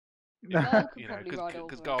 Guile could You know, probably ride over.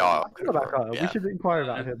 because it. Guile. Guile. I forgot about Kyle. Yeah. We should inquire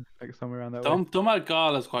about Uh, him next time around that way. Domad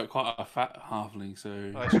Gala's quite a fat halfling,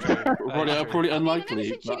 so That's true. That probably, is true. probably I mean, I never unlikely.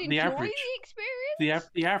 said But she'd the enjoy average, the experience.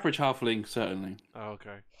 the average halfling certainly Oh,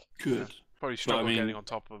 okay. could. Probably struggle mean- getting on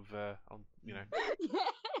top of, you know. Yeah,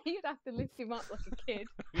 you'd have to lift him up like a kid.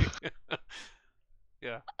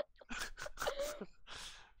 Yeah.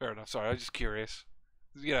 Fair enough. Sorry, I was just curious.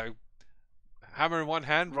 You know, hammer in one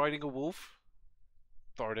hand, riding a wolf.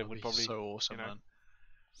 Thoradin That'd would be probably. so awesome, you know. man.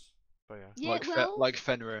 But yeah. Yeah, Like well, like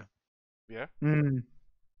Fenrir. Yeah. Mm.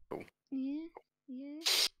 yeah.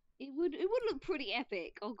 It would look pretty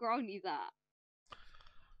epic. I'll grant you that.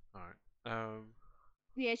 All right.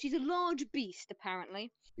 Yeah, she's a large beast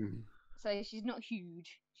apparently. Mhm. So she's not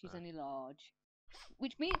huge. She's Right. only large,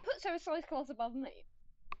 which means puts her a size class above me.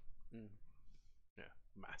 Yeah.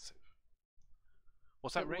 Massive.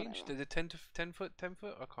 What's that But range? whatever. Is it 10 to 10 foot? 10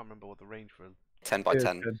 foot? I can't remember what the range for. 10 by Yeah,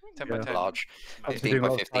 10. good. 10 by Yeah. 10. Large. Massive. Obviously 15 doing a by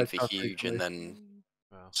lot of 15 side for stuff huge, and recently. then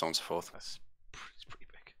Well, so on and so forth. that's it's pretty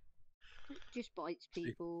big. It just bites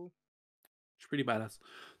people. It's pretty badass.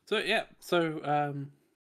 So yeah, It's all good.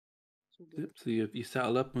 so you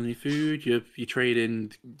settle up on your food. You trade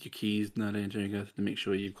in your keys, Nadia and Turygurtha, to make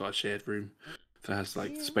sure you've got a shared room that has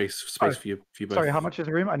like Yeah. space Oh, for you both. Sorry, how much is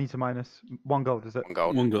the room? I need to minus 1 gold, is it? 1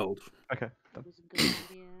 gold. 1 gold. Okay, It done. was a good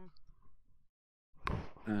idea.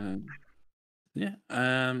 Yeah.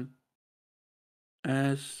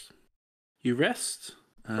 As you rest.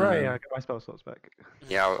 Right, yeah, I get my spell slots back.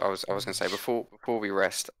 Yeah, I was going to say, before we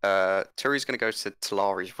rest, Turi's going to go to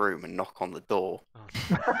Talari's room and knock on the door. Oh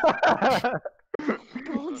my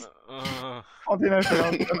god. I don't know if they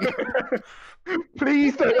answer.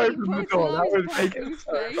 Please don't Really open the door. That would make it personalised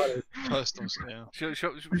so face. funny. Personal scale.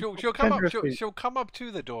 She'll come up. Generously. She'll come up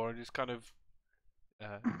to the door and just kind of.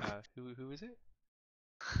 Who is it?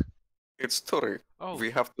 It's Turi. Oh,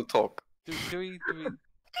 We have to talk. do we?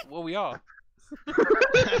 Well, we are.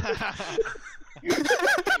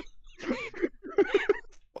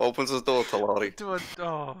 Opens the door, Talari.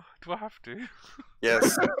 Do I have to?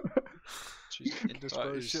 Yes. She's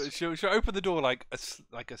indisposed. She'll open the door like a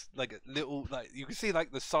little you can see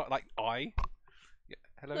like the eye. Yeah.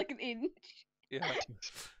 Hello. Like an inch. Yeah.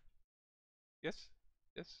 Yes.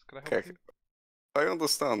 Can I help Okay. you? I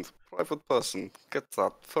understand. Private person. Get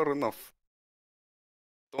that. Fair enough.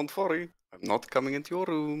 Don't worry. I'm not coming into your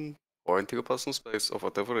room or into your personal space or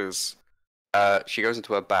whatever it is. She goes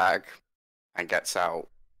into her bag and gets out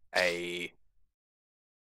a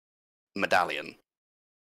medallion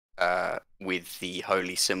with the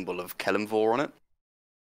holy symbol of Kelimvor on it.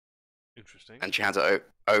 Interesting. And she hands it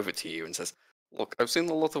over to you and says, "Look, I've seen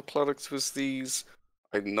a lot of clerics with these.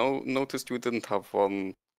 I noticed you didn't have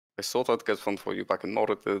one. I thought I'd get one for you back in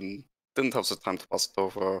Moradin. Didn't have the time to pass it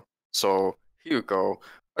over. So here you go.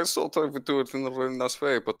 I thought I would do it in a really nice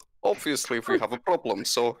way, but obviously we have a problem,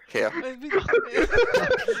 so here."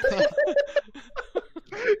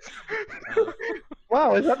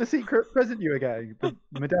 Wow, is that the secret present you were getting? The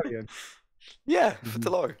medallion? Yeah, for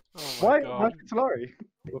Talari. Oh my Why God. for Talari?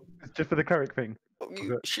 It's just for the cleric thing.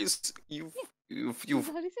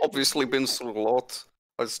 You've obviously been through a lot.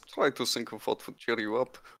 I tried to think of what would cheer you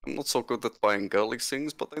up. I'm not so good at buying girly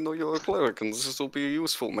things, but I know you're a cleric, and this will be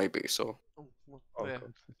useful maybe, so... Oh, well, Oh, yeah.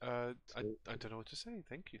 God. I don't know what to say.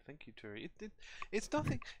 Thank you, Turi. It's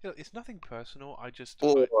nothing. It's nothing personal. I just.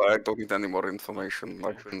 Oh, I don't need any more information.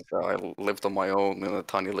 I lived on my own in a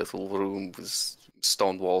tiny little room with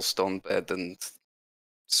stone walls, stone bed, and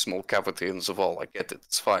small cavity in the wall. I get it.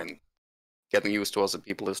 It's fine. Getting used to other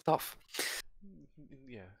people is tough.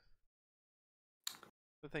 Yeah.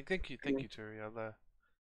 But thank you, Turi.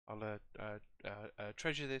 I'll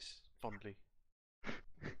treasure this fondly.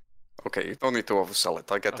 Okay, you don't need to oversell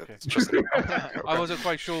it. I get Okay. it. It's just, I wasn't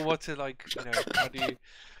quite sure what to like. How do you?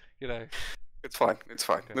 it's fine. It's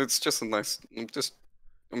fine. Okay. It's just a nice.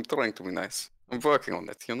 I'm trying to be nice. I'm working on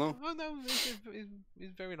it. Oh no, it's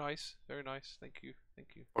very nice. Very nice. Thank you.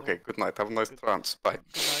 Okay. Good night. Have a nice Good. trance. Bye.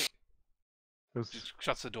 Good night. It was Just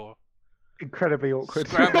shuts the door. incredibly awkward.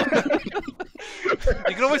 Scramble.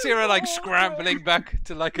 You can always hear her like scrambling back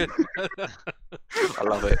to like a. I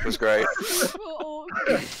love it. It was great. Oh,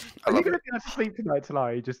 I Are you love going it. to be able to sleep tonight,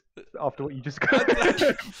 Talari, just after what you just got?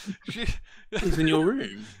 He's in your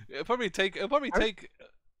room. It'll probably take.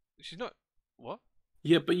 She's not. What?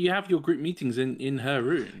 Yeah, but you have your group meetings in her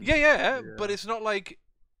room. Yeah, but it's not like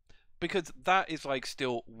because that is like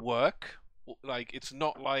still work. Like it's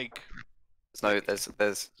not like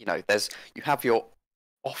You have your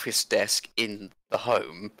office desk in the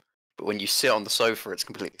home, but when you sit on the sofa, it's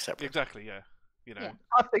completely separate. Exactly, yeah. You know.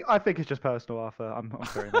 Yeah. I think it's just personal, Arthur. I'm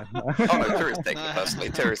sorry, man. Oh no, Turi's taking it personally.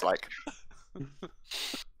 Turi's like,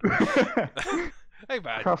 Hey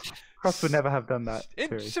man, Krusk would never have done that.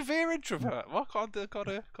 Turi. severe introvert. Why can't the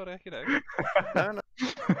gotta you know? no.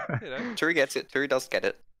 You know. Turi gets it. Turi does get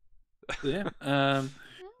it. Yeah.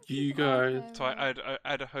 You Just guys. So I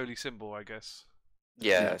add a holy symbol, I guess.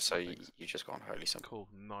 Yeah. Yeah. So you just got a holy symbol. Cool,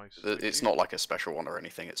 nice. It's not like a special one or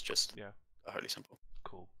anything. It's just Yeah. a holy symbol.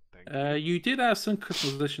 Cool. Thank you. You did have some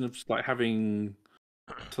customization of like having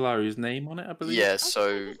Talari's name on it, I believe. Yeah. I So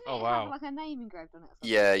suppose it Oh, have, wow. like a name engraved on it. Or something?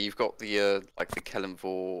 yeah, you've got the like the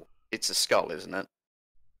Kelenvor. It's a skull, isn't it?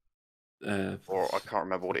 Or I can't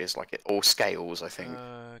remember what it is. Like it or scales, I think.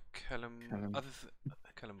 Kellum.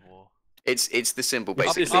 Kelenvor. It's the symbol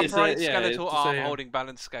It's- basically. Upright yeah, skeletal it's arm a- holding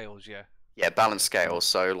balanced scales. Yeah. Yeah, balanced scales.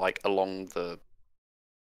 So like along the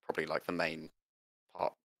probably like the main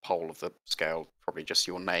pole of the scale, probably just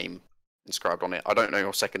your name inscribed on it. I don't know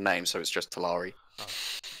your second name, so it's just Talari. Oh.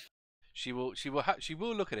 She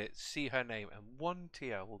will look at it, see her name, and one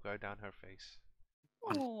tear will go down her face.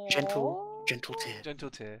 One gentle tear. Gentle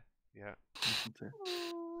tear. Yeah.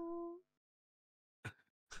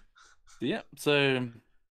 Yeah, so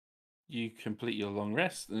you complete your long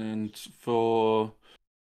rest, and for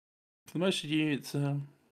the most of you, it's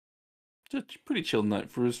just a pretty chill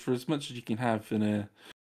night for as much as you can have in a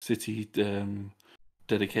city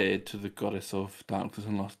dedicated to the goddess of darkness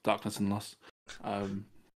and loss.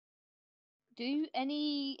 Do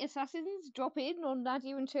any assassins drop in on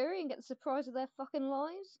Nadia and Turi and get the surprise of their fucking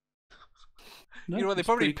lives? No, You know what? They it's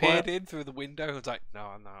probably pretty quiet. peered in through the window and was like, "No,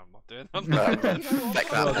 I'm not doing that." No, You know what?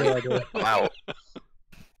 heck Well, that. yeah, I'm out.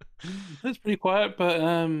 It's pretty quiet, but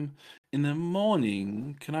in the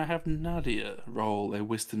morning, can I have Nadia roll a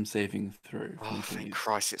wisdom saving throw? for Oh, me, thank please?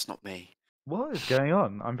 Christ, it's not me. What is going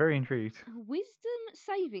on? I'm very intrigued. Wisdom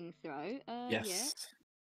saving throw. Yeah. Yes.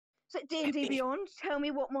 So D&D Beyond, tell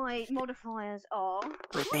me what my modifiers are.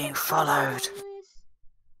 We're being followed.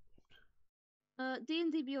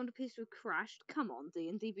 D&D Beyond appears to have crashed. Come on,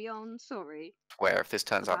 D&D Beyond. Sorry Where if this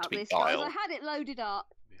turns out to about be this, guys. Guile. I had it loaded up,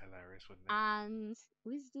 Be hilarious, wouldn't it? and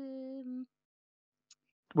wisdom.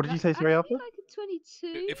 What did you That's say, sorry, actually Arthur? like a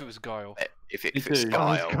 22. If it was Guile. If Me it's too.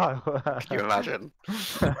 Oh, it's Guile. Kyle. Can you imagine?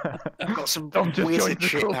 I've got some Dom just joined wizard the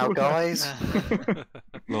shit now, call. guys.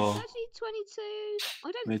 Lol. It's actually 22.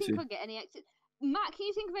 I don't Me think too. I get any extra. Matt, can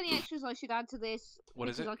you think of any extras I should add to this? What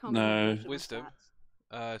is Because it? I can't No. remember most of my Wisdom.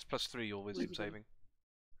 stats. It's +3 your wisdom Wisdom. saving.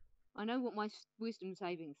 I know what my wisdom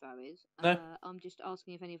saving throw is. No. I'm just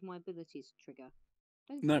asking if any of my abilities trigger.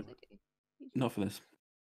 Don't No. think they do. Not for this.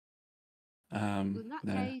 Well, in that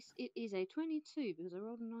No. case, it is a 22 because I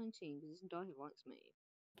rolled a 19 because this die likes me.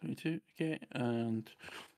 22. Okay, and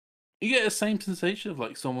you get the same sensation of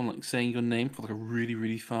like someone like saying your name from like a really,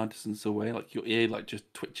 really far distance away. Like your ear like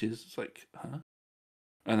just twitches. It's like, huh?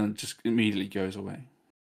 And then just immediately goes away.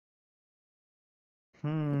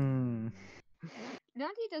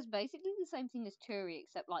 Nadia does basically the same thing as Turi,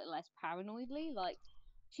 except like less paranoidly. Like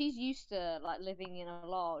she's used to like living in a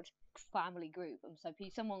large family group, and so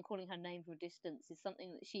someone calling her name from a distance is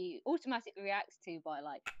something that she automatically reacts to by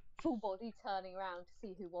like full body turning around to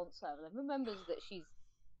see who wants her, and then remembers that she's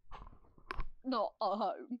not at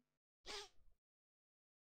home.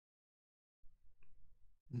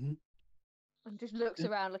 Mhm. And just looks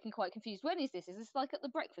around, looking quite confused. When is this? Is this like at the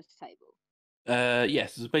breakfast table?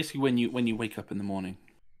 Yes, it's basically when you wake up in the morning.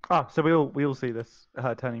 Ah, so we all see this,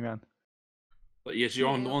 her turning around. But yes, you're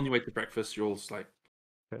Yeah. on your way to breakfast. You're all just like,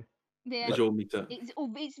 Yeah. as you all meet up.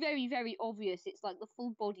 It's very, very obvious. It's like the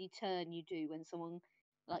full body turn you do when someone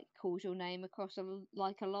like calls your name across a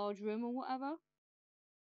large room or whatever.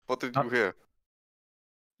 What did you hear?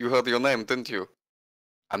 You heard your name, didn't you?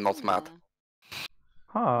 I'm not mad. Yeah.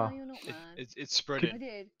 Ah, No, you're not mad. It's I spreading.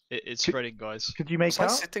 did. It's spreading, guys. could you make Was I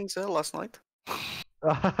out? sitting there last night?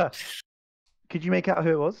 Could you make out who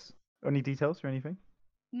it was? Any details or anything?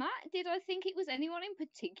 Matt, did I think it was anyone in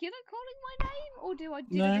particular calling my name, or did I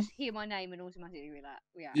No. just hear my name and automatically react?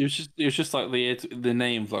 It was just like the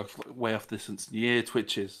name like way off distance. The ear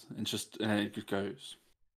twitches and it just goes.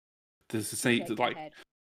 There's the same Shake your like head.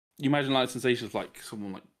 you imagine like sensations of like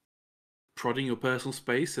someone like prodding your personal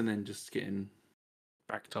space and then just getting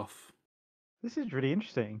backed off. This is really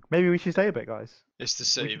interesting. Maybe we should say a bit, guys. It's the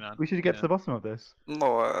city, man. We should get to Yeah. the bottom of this.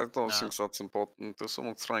 No, I don't No. think that's important. If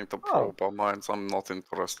someone's trying to Oh. probe our minds, I'm not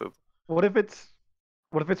interested. What if it's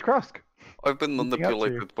What if it's Krusk? I've been What are you up to?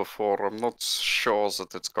 manipulated before. I'm not sure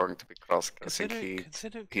that it's going to be Krusk. I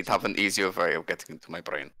think he'd have an easier way of getting into my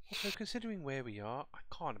brain. Also, considering where we are, I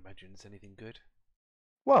can't imagine it's anything good.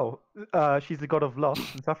 Well, she's the god of loss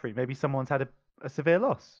and suffering. Maybe someone's had a severe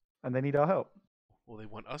loss and they need our help. Or they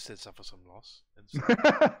want us to suffer some loss.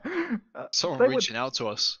 And Someone They would- reaching out to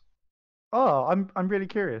us. Oh, I'm really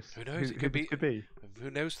curious. Who knows? It Who could this be. could be. Who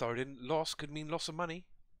knows, Thoradin? Loss could mean loss of money.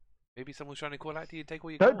 Maybe someone's trying to call out to you and take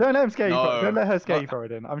all your Don't gold. let him scare you. No. Don't let her scare No. you,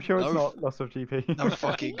 Thoradin. I'm sure it's No. not loss of GP. No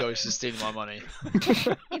fucking ghost is stealing my money.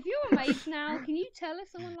 If you're a mage now, can you tell if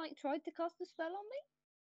someone like tried to cast a spell on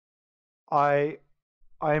me?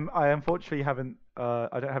 I unfortunately haven't. I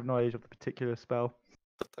don't have knowledge of the particular spell.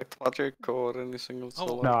 Detect magic or anything else?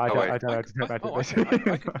 Oh, No, I Oh, don't. wait. I don't detect magic. I basically.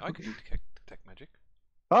 can detect magic.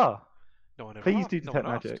 Ah, No one ever please asked. do No one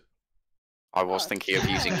detect magic. asked. I was Oh, thinking of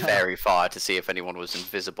using yeah. fairy fire to see if anyone was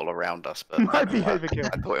invisible around us, but Might be I overkill.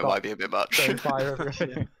 thought it Stop. might be a bit much. Throwing fire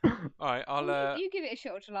everywhere. Alright, I'll Well, you give it a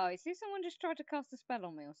shot, Talari. See if someone just tried to cast a spell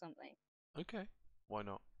on me or something. Okay. Why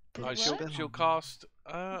not? Does Alright, it she'll, work? she'll cast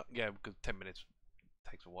yeah, because 10 minutes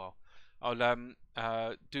takes a while. I'll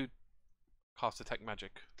do cast detect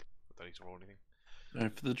magic. I don't need to roll anything.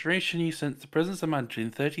 For the duration, you sense the presence of magic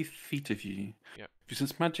in 30 feet of you. Yep. If you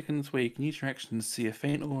sense magic in this way, you can use your action to see a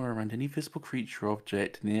faint aura around any visible creature or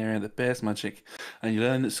object in the area that bears magic, and you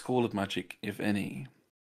learn its call of magic, if any.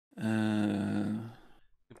 You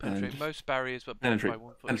penetrate And most barriers, but blocked by penetrate-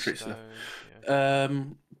 1 foot of penetrate stone. stuff. Yeah.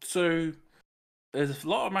 So there's a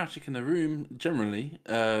lot of magic in the room generally.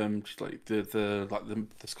 Just like the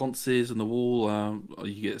sconces and the wall.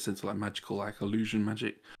 You get a sense of like magical, like illusion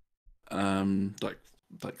magic.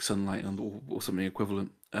 Like sunlight or something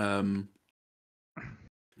equivalent.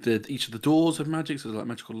 Each of the doors have magic, so there's like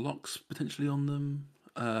magical locks potentially on them.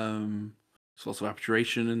 There's lots of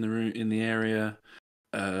abjuration in the room, in the area,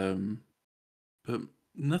 but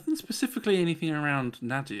nothing specifically anything around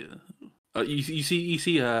Nadia. You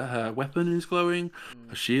see her weapon is glowing.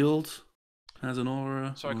 Her shield has an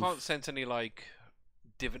aura. So I of- can't sense any like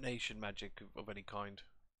divination magic of any kind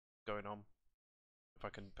going on. I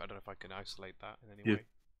don't know if I can isolate that in any Yeah. way.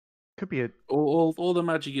 Could be a. All the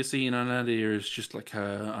magic you're seeing on Nadia is just like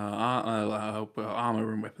her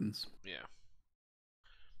armor and weapons. Yeah.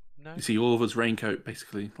 No. You see Orva's raincoat,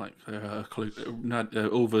 basically, like her cloak,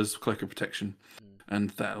 Orva's cloak of protection,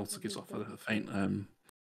 and that also gives off a faint Oh.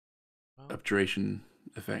 abjuration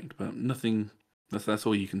effect, but nothing. That's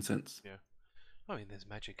all you can sense. I mean, there's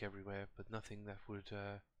magic everywhere, but nothing that would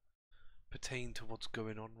pertain to what's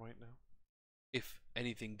going on right now. If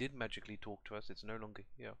anything did magically talk to us, it's no longer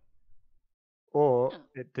here. Or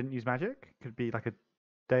Yeah. it didn't use magic. Could be like a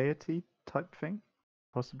deity type thing,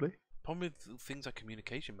 possibly. Problem with things like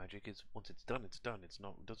communication magic is once it's done, it's done. It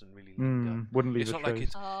doesn't really linger. Wouldn't leave It's a not like trace.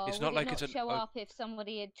 it's Oh, It's would not it like not it's an show o- up if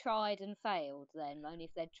somebody had tried and failed then? Only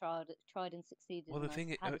if they'd tried and succeeded. Well, the and I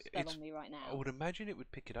thing had a is, spell it's- on me right now. I would imagine it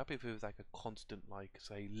would pick it up if it was like a constant, like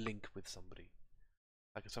say, link with somebody,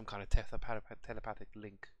 like some kind of telepathic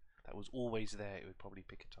link that was always there. It would probably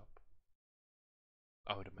pick it up.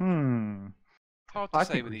 I would imagine. Hard to I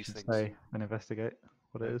say think with we these should things. stay and investigate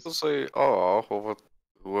what it is. Because they are, or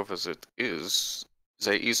whoever it is,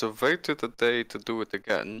 they either waited a day to do it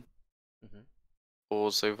again, Mhm.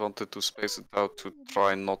 or they wanted to space it out to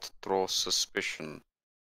try not to draw suspicion.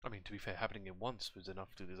 I mean, to be fair, happening it once was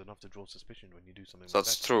enough to draw suspicion when you do something.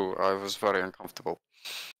 That's like true. I was very uncomfortable.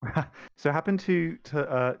 So it happened to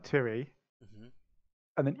Turi, Mm-hmm.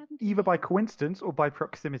 and then Happened to either me. by coincidence or by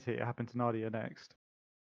proximity, it happened to Nadia next.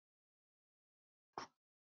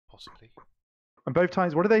 Possibly. And both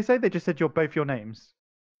times, what did they say? They just said both your names,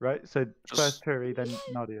 right? So first Just- Turi, then Yeah.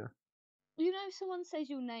 Nadia. You know, if someone says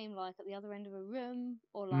your name like at the other end of a room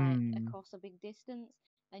or like across a big distance,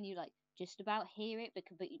 and you like just about hear it,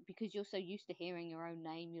 because you're so used to hearing your own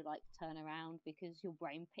name, you like turn around because your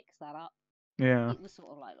brain picks that up. Yeah. It was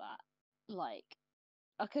sort of like that. Like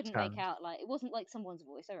I couldn't Sounds- make out. Like it wasn't like someone's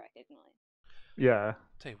voice I recognised. Yeah.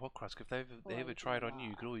 Tell you what, Krusk, if they Or ever anything tried like on you,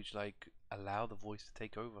 you that. could always like allow the voice to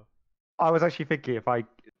take over. I was actually thinking if my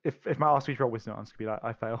ask speech roll wisdom, I was gonna be like,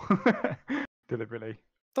 I fail deliberately.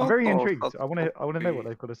 I'm Don't very know if intrigued. that I want to would know what be-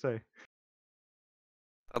 they've got to say.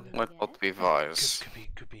 That Yeah. might not be Yeah. wise.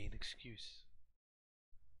 Could be an excuse.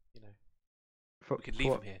 You know, For, we could for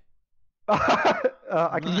leave what? him here.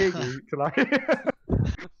 I can hear you, Talari.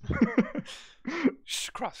 Shh,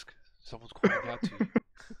 Krusk, someone's calling out to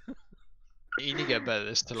you. You need to get better at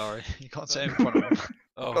this, Talari. You can't say it in front of him.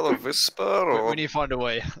 Oh, Gotta whisper We or need to find a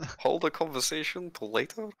way. hold a conversation till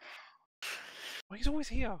later. well, he's always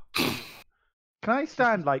here. Can I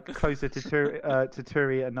stand like closer to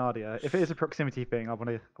Turi and Nadia? If it is a proximity thing, I want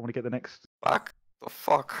to get the next. Back the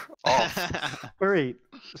fuck off. Turi,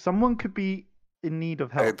 someone could be in need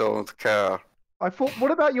of help. I don't care. I thought. What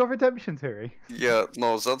about your redemption, Turi? Yeah,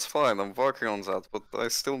 no, that's fine. I'm working on that, but I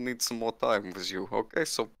still need some more time with you. Okay,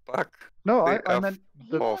 so back. No, I the meant He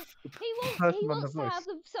the wants, the he person on wants the to voice. have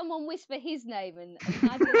someone whisper his name, and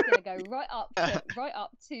Nadia's gonna go right up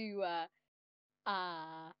to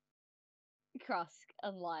Krusk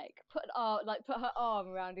and like put her arm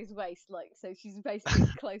around his waist, like so she's basically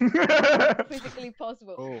as close to him as physically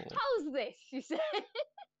possible. Oh. How's this? She said.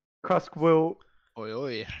 Krusk will Oi,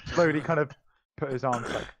 oi. slowly kind of put his arms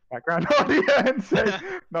like background Nadia and say,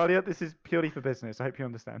 Nadia, this is purely for business. I hope you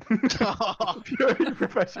understand. Purely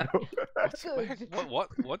professional. Good. What?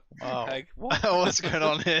 Wow. Heck, what? What's going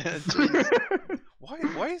on here? Jeez.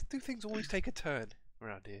 Why do things always take a turn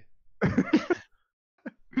around here?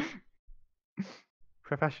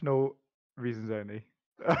 Professional reasons only.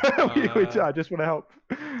 I just want to help.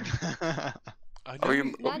 I I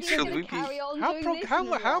mean, Nadia's should gonna we be? carry on How doing pro- this how in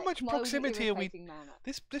mu- a, how like, much mildly proximity are we- irritating manner.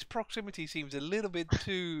 This proximity seems a little bit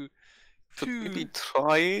too. Should we be too.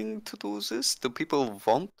 trying to do this? Do people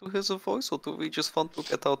want to hear the voice, or do we just want to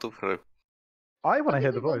get out of here? I want to I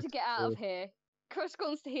hear think the we want voice. to get out of here. Chris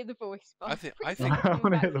wants to hear the voice. But I I'm think- pretty I sure think- I coming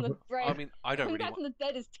wanna back hear from the the brain. I mean, I don't Coming really. back from the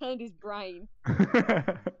dead has turned his brain.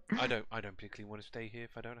 I don't particularly want to stay here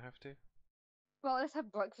if I don't have to. Well, let's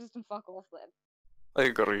have breakfast and fuck off then. I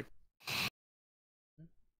agree.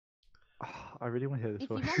 I really want to hear this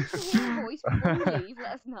If you voice. want to hear the voice before you leave,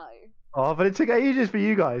 let us know. Oh, but it took ages for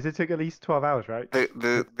you guys. It took at least 12 hours, right?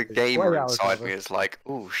 The It's gamer way out of inside cover. me is like,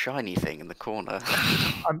 ooh, shiny thing in the corner.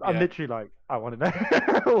 I'm Yeah. literally like, I want to know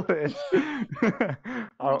all this. I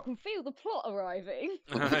Oh, can feel the plot arriving.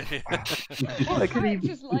 Well, it could Eric's even-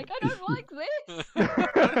 just like, I don't like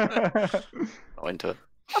this. Not into it.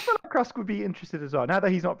 I feel like Krusk would be interested as well. Now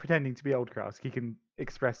that he's not pretending to be old Krusk, he can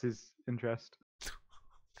express his interest.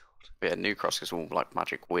 Yeah, new Krusk is all like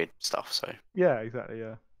magic weird stuff, so. Yeah, exactly.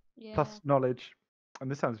 Yeah. Yeah. Plus knowledge, and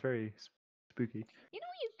this sounds very spooky. You know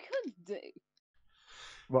what you could do?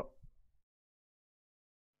 What?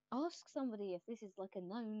 Ask somebody if this is like a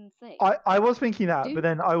known thing. I was thinking that, Do- but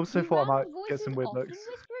then I also Do thought I might random get some voices weird often looks.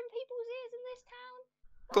 whisper in people's ears in this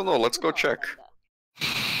town? Don't know, let's go check.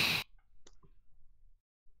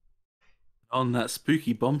 On that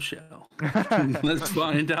spooky bombshell. Let's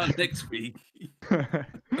find out next week.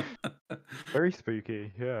 Very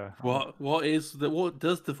spooky. Yeah. What does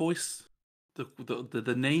the voice,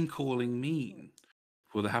 the name calling mean?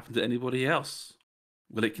 Will it happen to anybody else?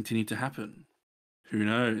 Will it continue to happen? Who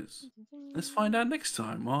knows? Let's find out next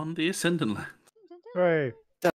time on the Ascendant Land. Right.